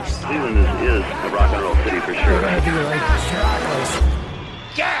was a lifestyle. Cleveland is a rock and roll city for sure. We're going to be like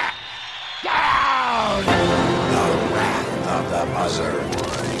Get down! The Wrath of the Buzzard.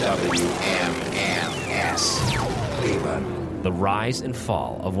 WMMS. Cleveland. The rise and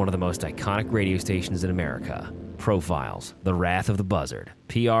fall of one of the most iconic radio stations in America. Profiles. The Wrath of the Buzzard.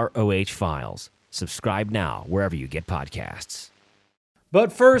 PROH Files. Subscribe now wherever you get podcasts.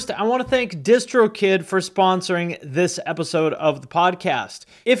 But first, I want to thank DistroKid for sponsoring this episode of the podcast.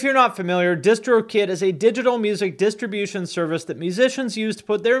 If you're not familiar, DistroKid is a digital music distribution service that musicians use to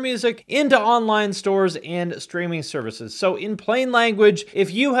put their music into online stores and streaming services. So in plain language,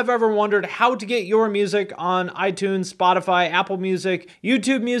 if you have ever wondered how to get your music on iTunes, Spotify, Apple Music,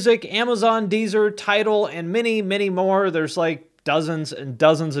 YouTube Music, Amazon, Deezer, Tidal, and many, many more, there's like dozens and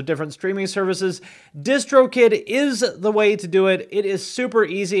dozens of different streaming services. DistroKid is the way to do it. It is super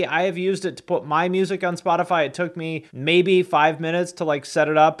easy. I have used it to put my music on Spotify. It took me maybe 5 minutes to like set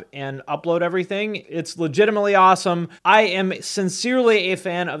it up and upload everything. It's legitimately awesome. I am sincerely a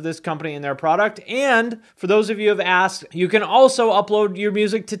fan of this company and their product. And for those of you who have asked, you can also upload your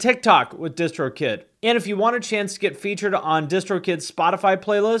music to TikTok with DistroKid. And if you want a chance to get featured on DistroKid's Spotify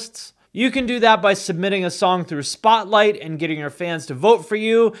playlists, you can do that by submitting a song through Spotlight and getting your fans to vote for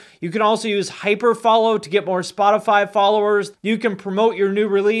you. You can also use Hyperfollow to get more Spotify followers. You can promote your new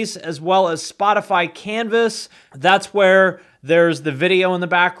release as well as Spotify Canvas. That's where there's the video in the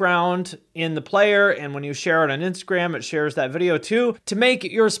background in the player, and when you share it on Instagram, it shares that video too to make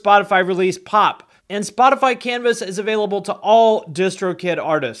your Spotify release pop. And Spotify Canvas is available to all DistroKid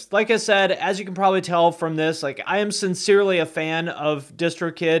artists. Like I said, as you can probably tell from this, like I am sincerely a fan of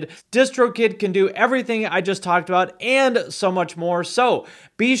DistroKid. DistroKid can do everything I just talked about and so much more. So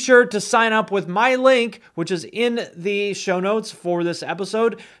be sure to sign up with my link, which is in the show notes for this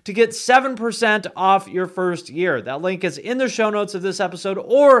episode, to get 7% off your first year. That link is in the show notes of this episode,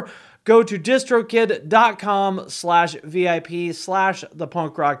 or go to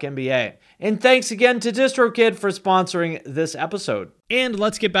distrokid.com/VIP/thepunkrockmba. And thanks again to DistroKid for sponsoring this episode. And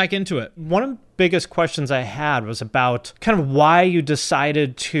let's get back into it. One of the biggest questions I had was about kind of why you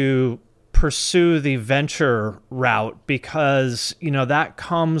decided to pursue the venture route, because, that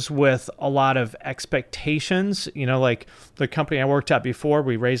comes with a lot of expectations. Like the company I worked at before,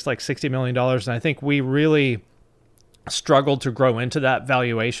 we raised like $60 million. And I think we really struggled to grow into that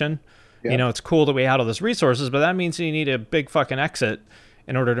valuation. Yeah. It's cool that we had all these resources, but that means you need a big fucking exit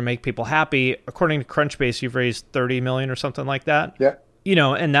in order to make people happy. According to Crunchbase, you've raised 30 million or something like that. Yeah.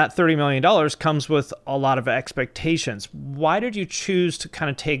 And that $30 million comes with a lot of expectations. Why did you choose to kind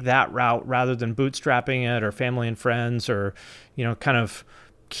of take that route rather than bootstrapping it or family and friends or, kind of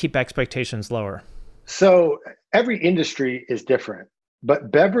keep expectations lower? So every industry is different,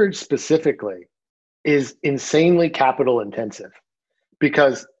 but beverage specifically is insanely capital intensive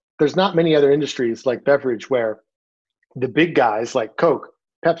because there's not many other industries like beverage where the big guys like Coke,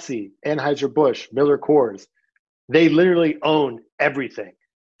 Pepsi, Anheuser-Busch, Miller Coors, they literally own everything.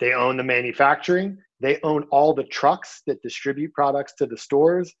 They own the manufacturing. They own all the trucks that distribute products to the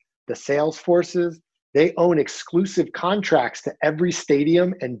stores, the sales forces. They own exclusive contracts to every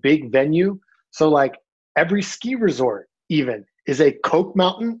stadium and big venue. So like every ski resort even is a Coke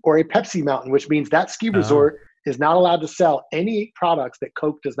mountain or a Pepsi mountain, which means that ski resort is not allowed to sell any products that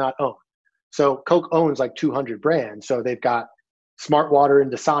Coke does not own. So Coke owns like 200 brands. So they've got Smart Water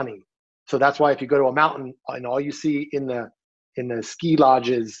and Dasani. So that's why if you go to a mountain and all you see in the ski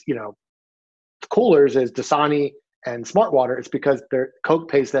lodges, coolers is Dasani and Smart Water, it's because Coke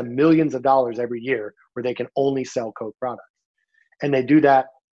pays them millions of dollars every year where they can only sell Coke products. And they do that,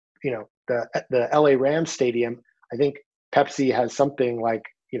 the LA Rams stadium, I think Pepsi has something like,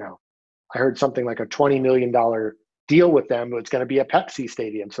 I heard something like a $20 million deal with them. It's going to be a Pepsi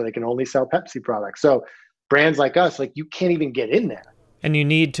stadium, so they can only sell Pepsi products. So brands like us, like you can't even get in there. And you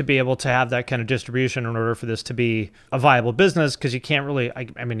need to be able to have that kind of distribution in order for this to be a viable business, because you can't really,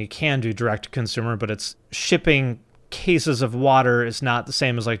 you can do direct to consumer, but it's shipping cases of water is not the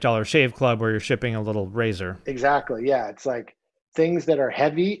same as like Dollar Shave Club where you're shipping a little razor. Exactly. Yeah. It's like things that are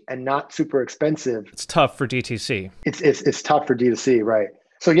heavy and not super expensive. It's tough for DTC. It's tough for D2C, right?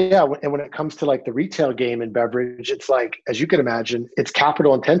 So yeah, and when it comes to like the retail game in beverage, it's like, as you can imagine, it's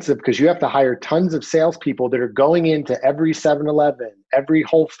capital intensive because you have to hire tons of salespeople that are going into every 7-Eleven, every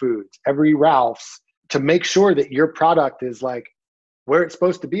Whole Foods, every Ralph's to make sure that your product is like where it's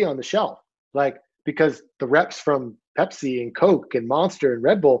supposed to be on the shelf. Like, because the reps from Pepsi and Coke and Monster and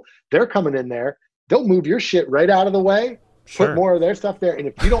Red Bull, they're coming in there, they'll move your shit right out of the way, put more of their stuff there. And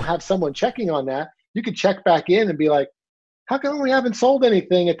if you don't have someone checking on that, you could check back in and be like, how come we haven't sold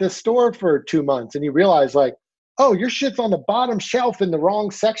anything at this store for 2 months? And you realize like, oh, your shit's on the bottom shelf in the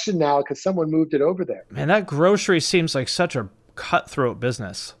wrong section now because someone moved it over there. Man, that grocery seems like such a cutthroat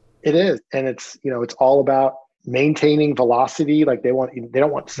business. It is. And it's, it's all about maintaining velocity. Like they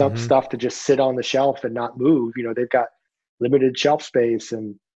don't want some stuff to just sit on the shelf and not move. They've got limited shelf space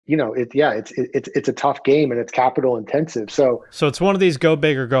and, it's a tough game and it's capital intensive. So it's one of these go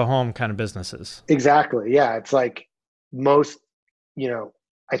big or go home kind of businesses. Exactly. Yeah. It's like, most,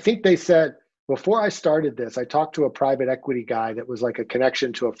 I think they said before I started this, I talked to a private equity guy that was like a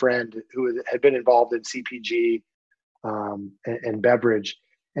connection to a friend who had been involved in CPG and beverage.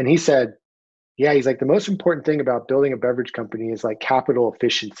 And he said, he's like, the most important thing about building a beverage company is like capital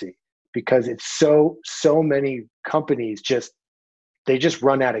efficiency, because it's so many companies they just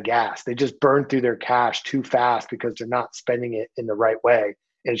run out of gas. They just burn through their cash too fast because they're not spending it in the right way.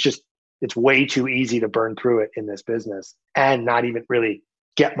 And it's way too easy to burn through it in this business and not even really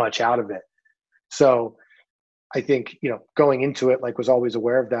get much out of it. So I think, going into it, like was always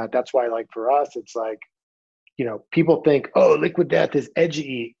aware of that. That's why like for us, it's like, people think, oh, Liquid Death is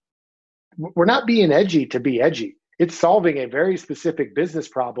edgy. We're not being edgy to be edgy. It's solving a very specific business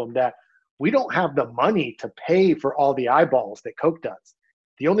problem that we don't have the money to pay for all the eyeballs that Coke does.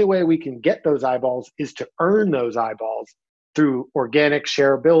 The only way we can get those eyeballs is to earn those eyeballs through organic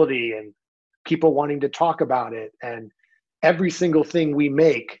shareability and people wanting to talk about it. And every single thing we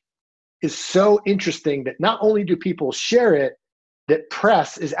make is so interesting that not only do people share it, that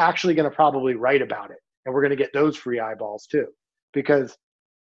press is actually going to probably write about it. And we're going to get those free eyeballs too, because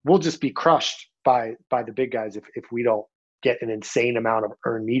we'll just be crushed by the big guys if we don't get an insane amount of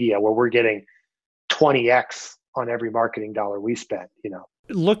earned media where we're getting 20x on every marketing dollar we spend,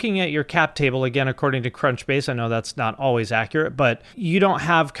 Looking at your cap table, again, according to Crunchbase, I know that's not always accurate, but you don't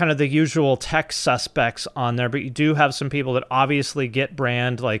have kind of the usual tech suspects on there, but you do have some people that obviously get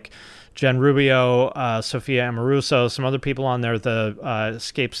brand, like Jen Rubio, Sophia Amoruso, some other people on there,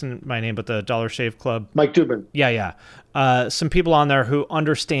 escapes my name, but the Dollar Shave Club. Mike Dubin. Yeah. Some people on there who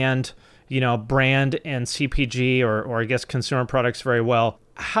understand, brand and CPG or I guess consumer products very well.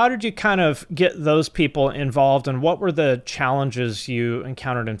 How did you kind of get those people involved, and what were the challenges you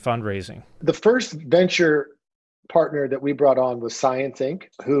encountered in fundraising? The first venture partner that we brought on was Science Inc.,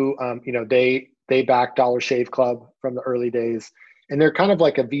 who, they backed Dollar Shave Club from the early days, and they're kind of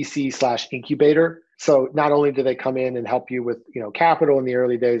like a VC/incubator. So not only do they come in and help you with, capital in the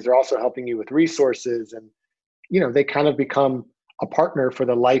early days, they're also helping you with resources, and, they kind of become a partner for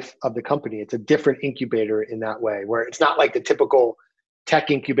the life of the company. It's a different incubator in that way, where it's not like the typical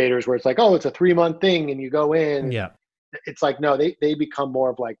tech incubators where it's like, oh, it's a 3-month thing and you go in. Yeah. It's like, no, they become more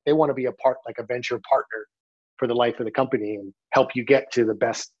of like, they want to be a part, like a venture partner for the life of the company and help you get to the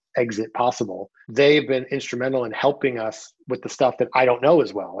best exit possible. They've been instrumental in helping us with the stuff that I don't know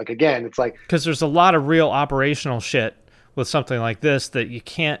as well. Like, again, it's like, because there's a lot of real operational shit with something like this that you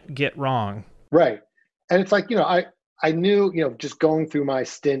can't get wrong. Right. And it's like, I knew, just going through my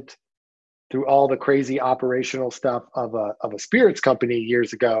stint through all the crazy operational stuff of a spirits company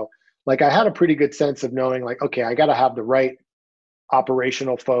years ago, like I had a pretty good sense of knowing like, okay, I got to have the right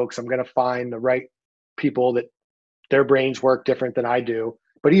operational folks. I'm going to find the right people that their brains work different than I do.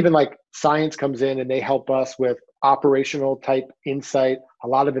 But even like science comes in and they help us with operational type insight, a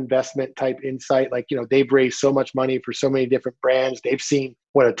lot of investment type insight. Like, they've raised so much money for so many different brands. They've seen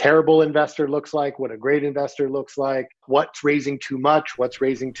what a terrible investor looks like, what a great investor looks like, what's raising too much, what's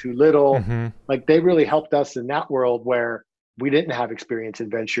raising too little. Mm-hmm. Like they really helped us in that world where we didn't have experience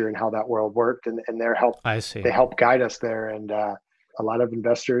in venture and how that world worked. And they helped guide us there. And a lot of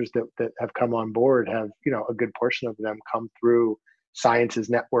investors that have come on board have, a good portion of them come through Science's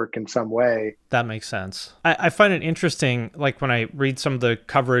network in some way. That makes sense. I find it interesting, like when I read some of the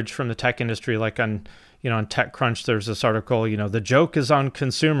coverage from the tech industry, like on TechCrunch, there's this article, the joke is on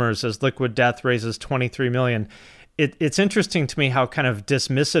consumers as Liquid Death raises $23 million. It's interesting to me how kind of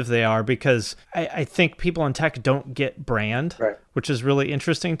dismissive they are, because I think people in tech don't get brand, right, which is really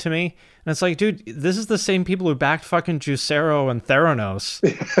interesting to me. And it's like, dude, this is the same people who backed fucking Cessario and Theranos.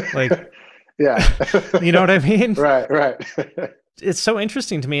 Like, yeah, you know what I mean? Right. It's so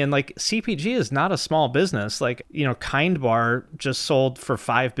interesting to me. And like CPG is not a small business. Like, Kind Bar just sold for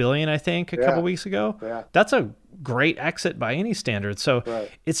 $5 billion, I think, a couple weeks ago. Yeah. That's a great exit by any standard. So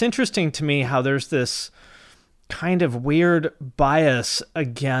It's interesting to me how there's this kind of weird bias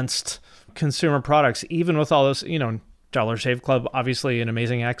against consumer products, even with all this, Dollar Shave Club, obviously an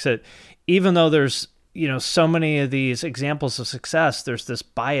amazing exit. Even though there's, so many of these examples of success, there's this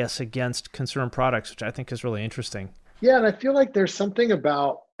bias against consumer products, which I think is really interesting. Yeah, and I feel like there's something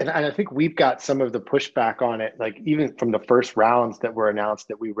about, and I think we've got some of the pushback on it, like even from the first rounds that were announced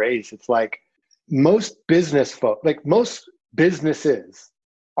that we raised, it's like most businesses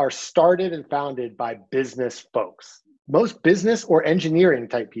are started and founded by business folks. Most business or engineering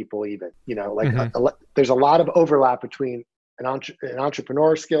type people even, there's a lot of overlap between an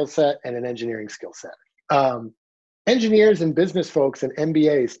entrepreneur skill set and an engineering skill set. Engineers and business folks and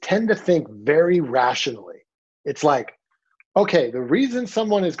MBAs tend to think very rationally. It's like, okay, the reason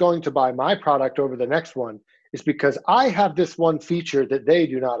someone is going to buy my product over the next one is because I have this one feature that they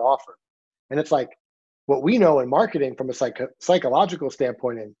do not offer. And it's like, what we know in marketing from a psychological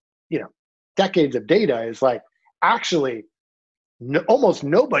standpoint and, decades of data is like, actually, almost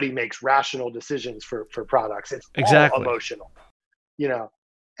nobody makes rational decisions for products. It's all emotional,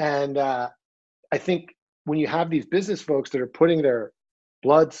 And I think when you have these business folks that are putting their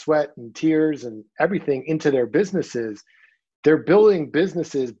blood, sweat, and tears and everything into their businesses, they're building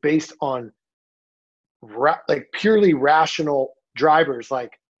businesses based on purely rational drivers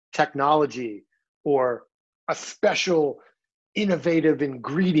like technology or a special innovative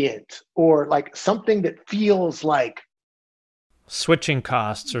ingredient or like something that feels like switching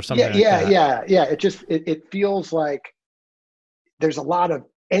costs or something. Yeah. It feels like there's a lot of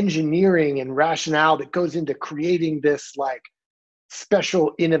engineering and rationale that goes into creating this like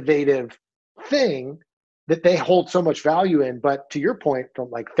special innovative thing that they hold so much value in. But to your point, from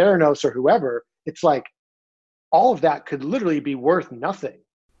like Theranos or whoever, it's like all of that could literally be worth nothing.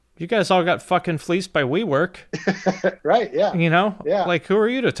 You guys all got fucking fleeced by WeWork. Right, yeah. Yeah. Like, who are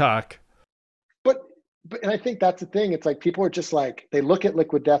you to talk? But and I think that's the thing. It's like people are just like, they look at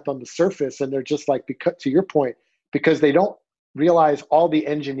Liquid Death on the surface and they're just like, because, to your point, because they don't realize all the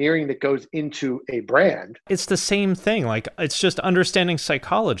engineering that goes into a brand. It's the same thing. Like, it's just understanding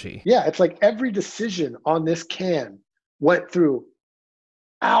psychology. Yeah, it's like every decision on this can went through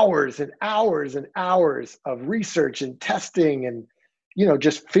hours and hours and hours of research and testing and,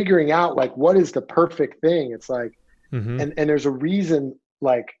 just figuring out like what is the perfect thing. It's like, and there's a reason,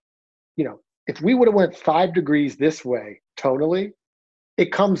 like, if we would have went 5 degrees this way tonally,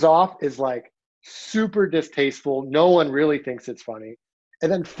 it comes off as like super distasteful. No one really thinks it's funny. And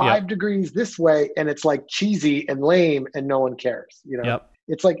then 5 degrees this way, and it's like cheesy and lame and no one cares.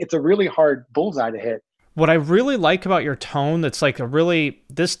 It's like, it's a really hard bullseye to hit. What I really like about your tone, that's like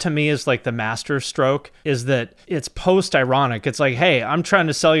this to me is like the master stroke, is that it's post-ironic. It's like, hey, I'm trying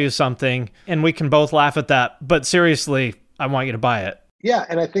to sell you something and we can both laugh at that, but seriously, I want you to buy it. Yeah,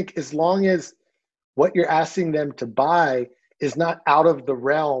 and I think as long as what you're asking them to buy is not out of the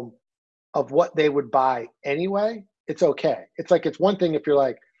realm of what they would buy anyway, it's okay. It's like, it's one thing if you're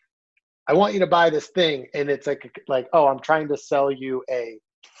like, I want you to buy this thing, and it's like, oh, I'm trying to sell you a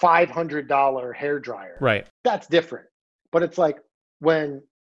 $500 hair dryer. Right. That's different. But it's like when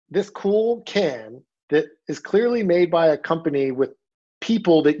this cool can that is clearly made by a company with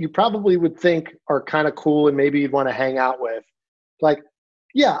people that you probably would think are kind of cool and maybe you'd want to hang out with, like,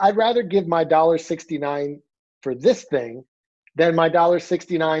 yeah, I'd rather give my $1.69 for this thing than my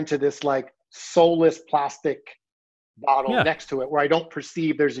 $1.69 to this like soulless plastic bottle next to it, where I don't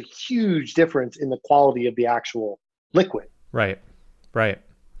perceive there's a huge difference in the quality of the actual liquid. Right.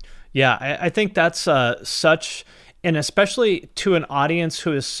 Yeah, I think that's such, and especially to an audience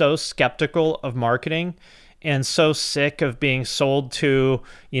who is so skeptical of marketing and so sick of being sold to,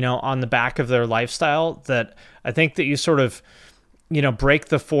 on the back of their lifestyle, that I think that you sort of, break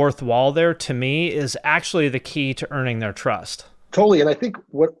the fourth wall there, to me, is actually the key to earning their trust. Totally. And I think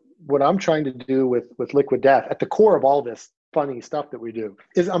what I'm trying to do with Liquid Death, at the core of all this funny stuff that we do,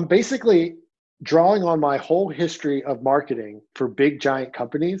 is I'm basically drawing on my whole history of marketing for big giant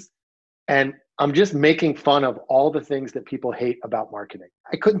companies. And I'm just making fun of all the things that people hate about marketing.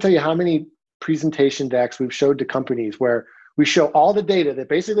 I couldn't tell you how many presentation decks we've showed to companies where we show all the data that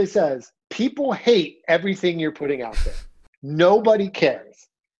basically says people hate everything you're putting out there. Nobody cares.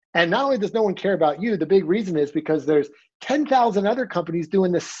 And not only does no one care about you, the big reason is because there's 10,000 other companies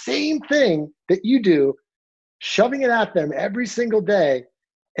doing the same thing that you do, shoving it at them every single day.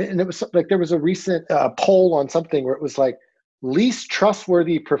 And it was like, there was a recent poll on something where it was like, least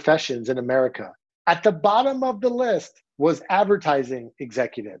trustworthy professions in America. At the bottom of the list was advertising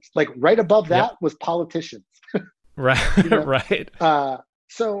executives. Like right above that was politicians. Right. Right.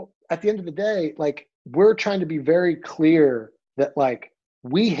 So at the end of the day, like, we're trying to be very clear that like,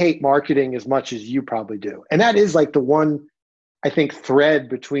 we hate marketing as much as you probably do. And that is like the one, I think, thread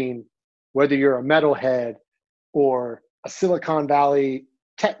between whether you're a metalhead or a Silicon Valley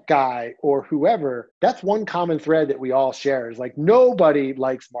tech guy or whoever. That's one common thread that we all share, is like, nobody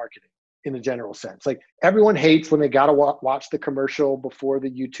likes marketing in a general sense. Like, everyone hates when they got to watch the commercial before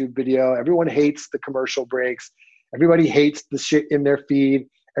the YouTube video. Everyone hates the commercial breaks. Everybody hates the shit in their feed.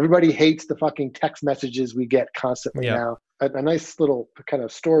 Everybody hates the fucking text messages we get constantly now. A nice little kind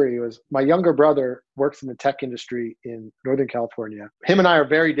of story was, my younger brother works in the tech industry in Northern California. Him and I are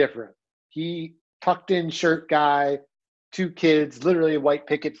very different. He tucked in shirt guy, 2 kids, literally a white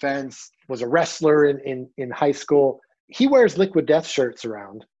picket fence, was a wrestler in high school. He wears Liquid Death shirts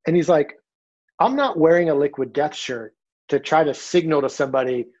around. And he's like, I'm not wearing a Liquid Death shirt to try to signal to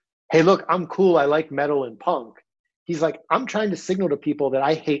somebody, hey, look, I'm cool. I like metal and punk. He's like, I'm trying to signal to people that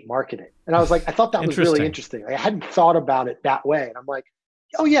I hate marketing. And I was like, I thought that was really interesting. I hadn't thought about it that way. And I'm like,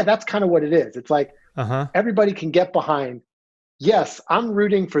 oh yeah, that's kind of what it is. It's like, everybody can get behind, yes, I'm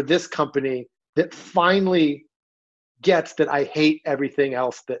rooting for this company that finally gets that I hate everything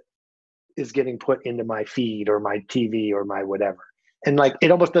else that is getting put into my feed or my TV or my whatever. And like,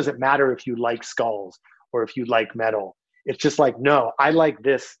 it almost doesn't matter if you like skulls or if you like metal. It's just like, no, I like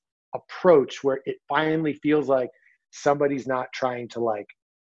this approach where it finally feels like somebody's not trying to like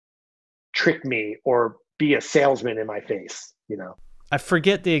trick me or be a salesman in my face, I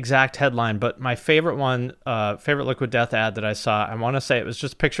forget the exact headline, but my favorite one, favorite Liquid Death ad that I saw, I want to say it was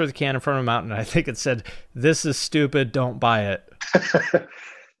just a picture of the can in front of a mountain. I think it said, "This is stupid, don't buy it."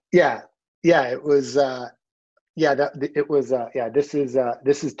 Yeah, it was,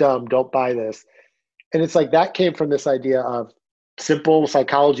 this is dumb, don't buy this. And it's like, that came from this idea of simple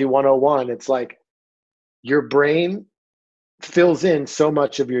psychology 101. It's like, your brain fills in so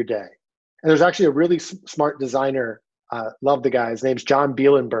much of your day. And there's actually a really smart designer, love the guy, his name's John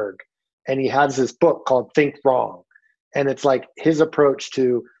Bielenberg, and he has this book called Think Wrong. And it's like his approach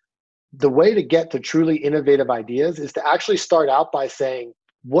to the way to get to truly innovative ideas is to actually start out by saying,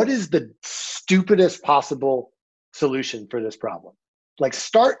 what is the stupidest possible solution for this problem? Like,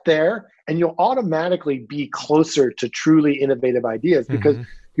 start there and you'll automatically be closer to truly innovative ideas, because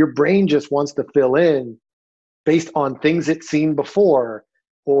your brain just wants to fill in based on things it's seen before.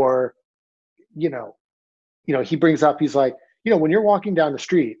 Or, he brings up, he's like, when you're walking down the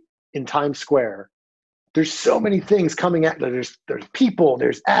street in Times Square, there's so many things coming at you. There's people,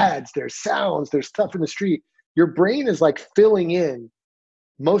 there's ads, there's sounds, there's stuff in the street. Your brain is like filling in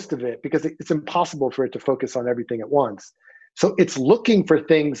most of it because it's impossible for it to focus on everything at once. So it's looking for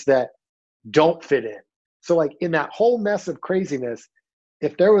things that don't fit in. So like, in that whole mess of craziness,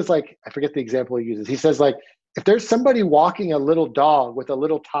 if there was like, I forget the example he uses, he says like, if there's somebody walking a little dog with a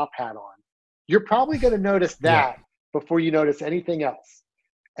little top hat on, you're probably going to notice that before you notice anything else.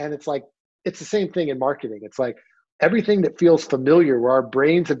 And it's like, it's the same thing in marketing. It's like, everything that feels familiar, where our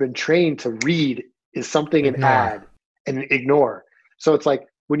brains have been trained to read, is something an ad, and ignore. So it's like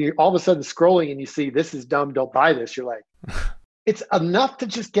when you're all of a sudden scrolling and you see this is dumb, don't buy this, you're like, it's enough to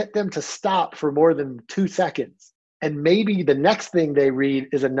just get them to stop for more than 2 seconds. And maybe the next thing they read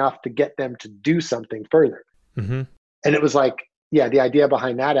is enough to get them to do something further. Mm-hmm. And it was like, yeah, the idea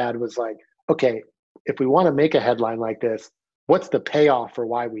behind that ad was like, okay, if we want to make a headline like this, what's the payoff for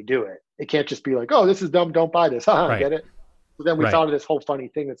why we do it? It can't just be like, oh, this is dumb, don't buy this. Right. Get it? So then we thought of this whole funny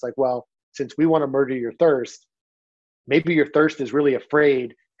thing that's like, well, since we want to murder your thirst, maybe your thirst is really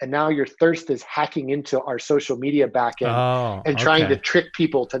afraid, and now your thirst is hacking into our social media backend and trying to trick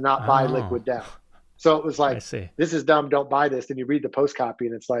people to not buy Liquid Death. So it was like, this is dumb, don't buy this. And you read the post copy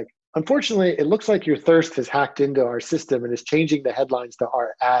and it's like, unfortunately, it looks like your thirst has hacked into our system and is changing the headlines to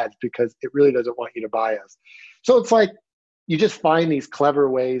our ads because it really doesn't want you to buy us. So it's like, you just find these clever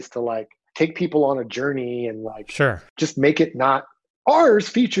ways to like take people on a journey and like, just make it not ours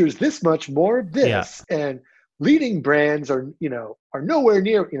features this much more of this. And leading brands are nowhere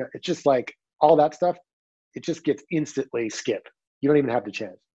near, it's just like all that stuff. It just gets instantly skipped. You don't even have the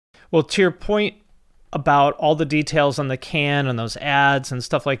chance. Well, to your point about all the details on the can and those ads and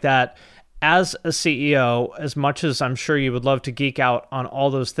stuff like that, as a CEO, as much as I'm sure you would love to geek out on all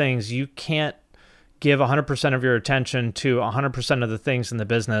those things, you can't give 100% of your attention to 100% of the things in the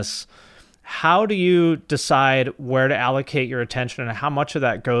business. How do you decide where to allocate your attention and how much of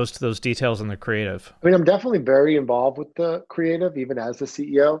that goes to those details in the creative? I mean, I'm definitely very involved with the creative, even as the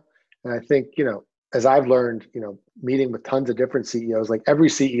CEO. And I think, as I've learned, meeting with tons of different CEOs, like every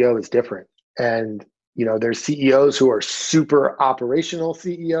CEO is different. And, there's CEOs who are super operational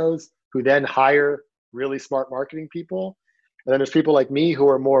CEOs who then hire really smart marketing people. And then there's people like me who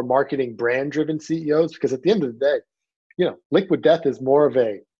are more marketing brand driven CEOs, because at the end of the day, Liquid Death is more of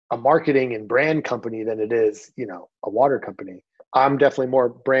a marketing and brand company than it is, a water company. I'm definitely more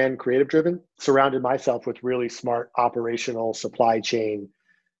brand creative driven, surrounded myself with really smart operational supply chain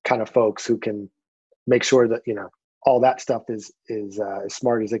kind of folks who can make sure that, all that stuff is as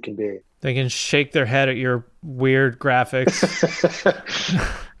smart as it can be. They can shake their head at your weird graphics.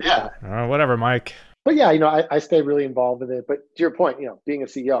 Yeah. Whatever, Mike. But yeah, I stay really involved with it. But to your point, being a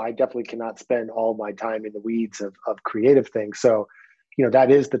CEO, I definitely cannot spend all my time in the weeds of creative things. So, that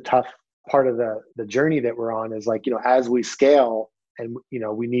is the tough part of the journey that we're on is like, as we scale and,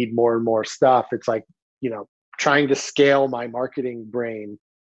 we need more and more stuff, it's like, trying to scale my marketing brain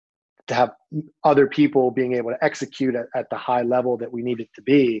to have other people being able to execute at the high level that we need it to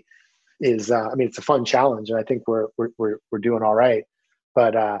be is, it's a fun challenge. And I think we're doing all right.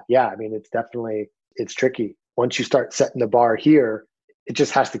 But it's tricky. Once you start setting the bar here, it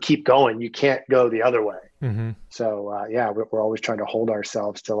just has to keep going. You can't go the other way. Mm-hmm. So we're always trying to hold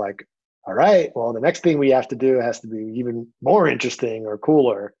ourselves to like, all right, well, the next thing we have to do has to be even more interesting or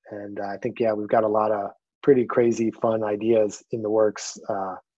cooler. And I think, we've got a lot of pretty crazy, fun ideas in the works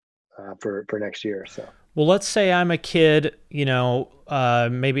for next year. So. Well, let's say I'm a kid,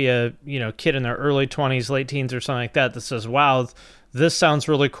 maybe a, kid in their early 20s, late teens or something like that says, wow, this sounds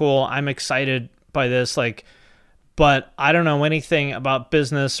really cool. I'm excited by this. But I don't know anything about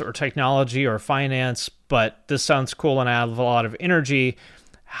business or technology or finance, but this sounds cool and I have a lot of energy.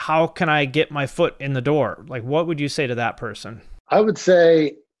 How can I get my foot in the door? What would you say to that person? I would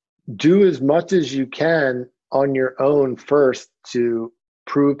say do as much as you can on your own first to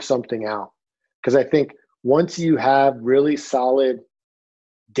prove something out. Because I think once you have really solid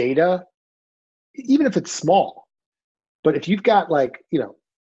data, even if it's small, but if you've got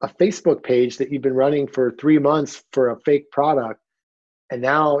a Facebook page that you've been running for 3 months for a fake product, and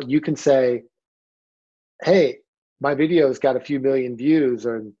now you can say, hey, my video's got a few million views,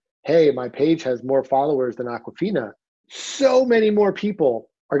 or hey, my page has more followers than Aquafina. So many more people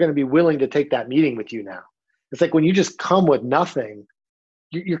are going to be willing to take that meeting with you now. It's like when you just come with nothing,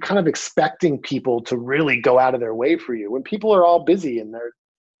 you're kind of expecting people to really go out of their way for you. When people are all busy and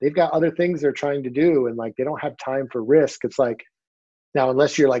they've got other things they're trying to do and they don't have time for risk, it's like, now,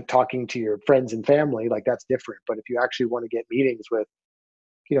 unless you're talking to your friends and family, that's different. But if you actually want to get meetings with,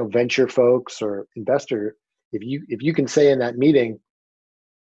 venture folks or investor, if you can say in that meeting,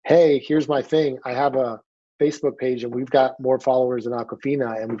 hey, here's my thing. I have a Facebook page and we've got more followers than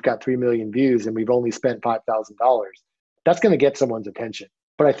Aquafina and we've got 3 million views and we've only spent $5,000. That's going to get someone's attention.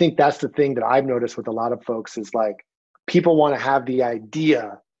 But I think that's the thing that I've noticed with a lot of folks is people want to have the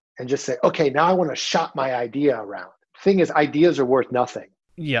idea and just say, okay, now I want to shop my idea around. Thing is, ideas are worth nothing.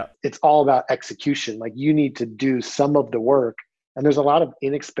 Yeah. It's all about execution. You need to do some of the work. And there's a lot of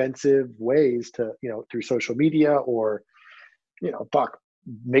inexpensive ways to, through social media or,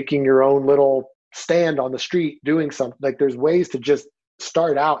 making your own little stand on the street, doing something. There's ways to just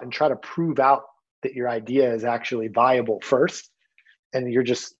start out and try to prove out that your idea is actually viable first, and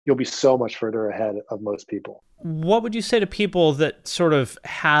you'll be so much further ahead of most people. What would you say to people that sort of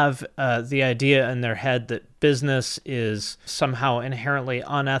have the idea in their head that business is somehow inherently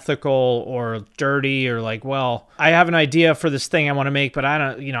unethical or dirty, or like, well, I have an idea for this thing I want to make, but I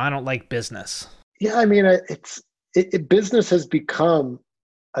don't like business? Yeah, I mean, business has become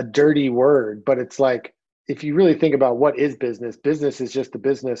a dirty word, but it's like, if you really think about what is business is just the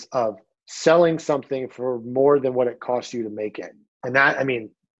business of selling something for more than what it costs you to make it. And that, I mean,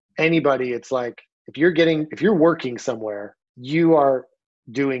 anybody, it's like, if you're working somewhere, you are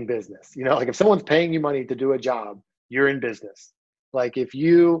doing business. Like if someone's paying you money to do a job, you're in business. Like if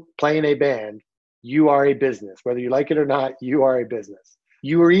you play in a band, you are a business. Whether you like it or not, you are a business.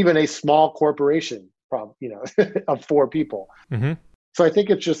 You are even a small corporation, of 4 people. Mm-hmm. So I think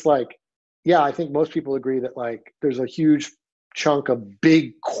it's just like, yeah, I think most people agree that like there's a huge chunk of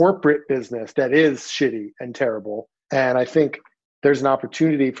big corporate business that is shitty and terrible. And I think there's an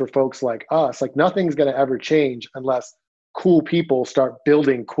opportunity for folks like us. Like nothing's going to ever change unless cool people start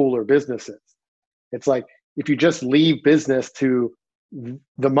building cooler businesses. It's like, if you just leave business to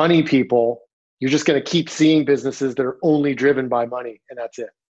the money people, you're just going to keep seeing businesses that are only driven by money, and that's it.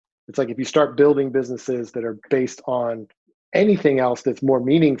 It's like, if you start building businesses that are based on anything else that's more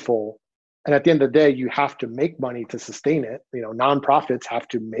meaningful, and at the end of the day, you have to make money to sustain it. Nonprofits have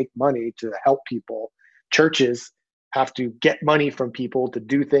to make money to help people. Churches have to get money from people to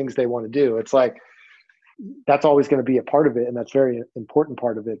do things they want to do. It's like, that's always going to be a part of it, and that's a very important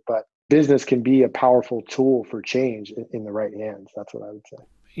part of it. But business can be a powerful tool for change in the right hands. That's what I would say.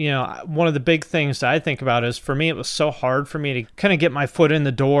 One of the big things that I think about is, for me, it was so hard for me to kind of get my foot in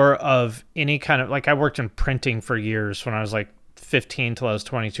the door of any kind of, like, I worked in printing for years when I was like 15 till I was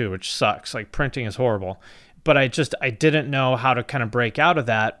 22, which sucks. Like, printing is horrible. But I didn't know how to kind of break out of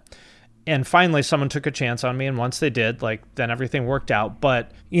that. And finally, someone took a chance on me. And once they did, then everything worked out.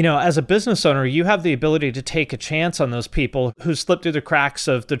 But, as a business owner, you have the ability to take a chance on those people who slipped through the cracks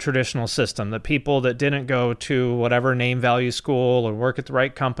of the traditional system, the people that didn't go to whatever name value school or work at the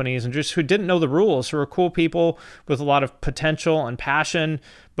right companies, and just who didn't know the rules, who are cool people with a lot of potential and passion,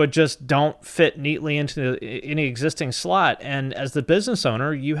 but just don't fit neatly into any existing slot. And as the business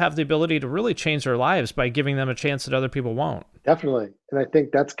owner, you have the ability to really change their lives by giving them a chance that other people won't. Definitely. And I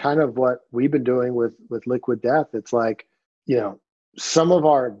think that's kind of what we've been doing with Liquid Death. It's like, some of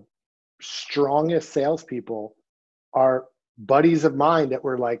our strongest salespeople are buddies of mine that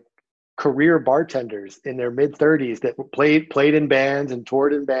were like career bartenders in their mid-30s that played in bands and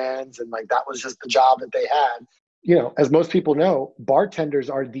toured in bands. And like, that was just the job that they had. As most people know, bartenders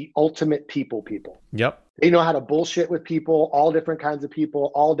are the ultimate people. Yep. They know how to bullshit with people, all different kinds of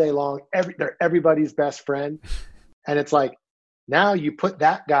people all day long. They're everybody's best friend. And it's like, now you put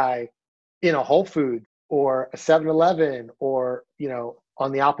that guy in a Whole Foods or a 7-Eleven or,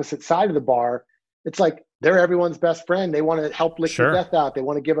 on the opposite side of the bar. It's like, they're everyone's best friend. They want to help Liquid Death out. They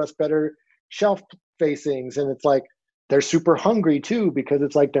want to give us better shelf facings. And it's like, they're super hungry too, because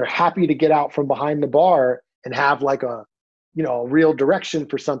it's like, they're happy to get out from behind the bar and have like a real direction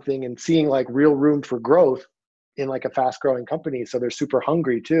for something, and seeing like real room for growth in like a fast growing company. So they're super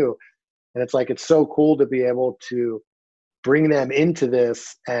hungry too. And it's like, it's so cool to be able to bring them into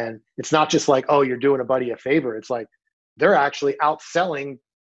this. And it's not just like, oh, you're doing a buddy a favor. It's like, they're actually outselling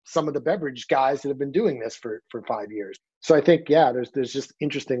some of the beverage guys that have been doing this for 5 years. So I think, there's just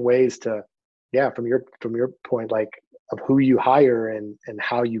interesting ways to, from your point, like, of who you hire and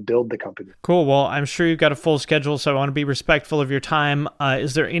how you build the company. Cool. Well, I'm sure you've got a full schedule, so I want to be respectful of your time.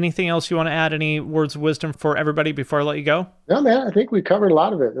 Is there anything else you want to add? Any words of wisdom for everybody before I let you go? No, man, I think we covered a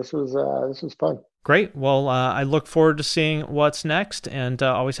lot of it. This was fun. Great. Well, I look forward to seeing what's next, and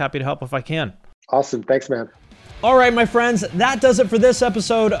always happy to help if I can. Awesome. Thanks, man. All right, my friends, that does it for this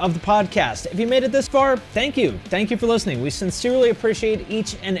episode of the podcast. If you made it this far, thank you. Thank you for listening. We sincerely appreciate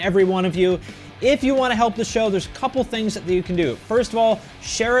each and every one of you. If you want to help the show, there's a couple things that you can do. First of all,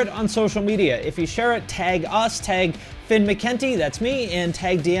 share it on social media. If you share it, tag us, tag Finn McKenty, that's me, and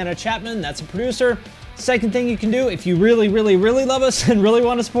tag Deanna Chapman, that's a producer. Second thing you can do, if you really, really, really love us and really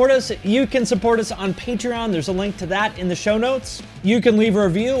want to support us, you can support us on Patreon. There's a link to that in the show notes. You can leave a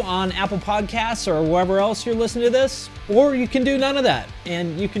review on Apple Podcasts or wherever else you're listening to this, or you can do none of that,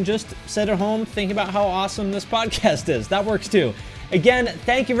 and you can just sit at home thinking about how awesome this podcast is. That works too. Again,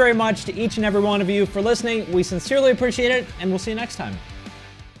 thank you very much to each and every one of you for listening. We sincerely appreciate it, and we'll see you next time.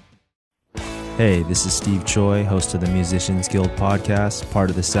 Hey, this is Steve Choi, host of the Musicians Guild podcast, part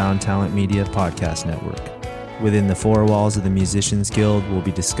of the Sound Talent Media Podcast Network. Within the four walls of the Musicians Guild, we'll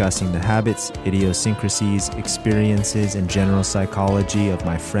be discussing the habits, idiosyncrasies, experiences, and general psychology of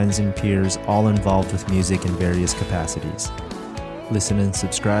my friends and peers, all involved with music in various capacities. Listen and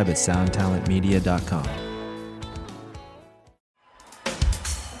subscribe at soundtalentmedia.com.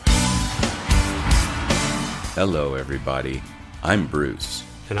 Hello, everybody. I'm Bruce.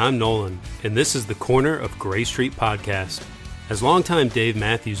 And I'm Nolan, and this is the Corner of Gray Street podcast. As longtime Dave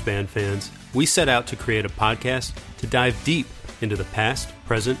Matthews Band fans, we set out to create a podcast to dive deep into the past,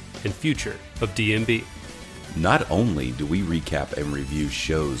 present, and future of DMB. Not only do we recap and review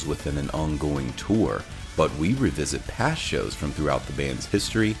shows within an ongoing tour, but we revisit past shows from throughout the band's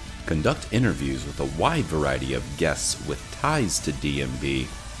history, conduct interviews with a wide variety of guests with ties to DMB,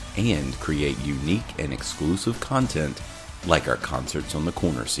 and create unique and exclusive content like our Concerts on the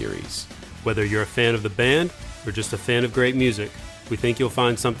Corner series. Whether you're a fan of the band or just a fan of great music, we think you'll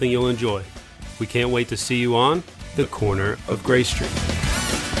find something you'll enjoy. We can't wait to see you on the Corner of Gray Street.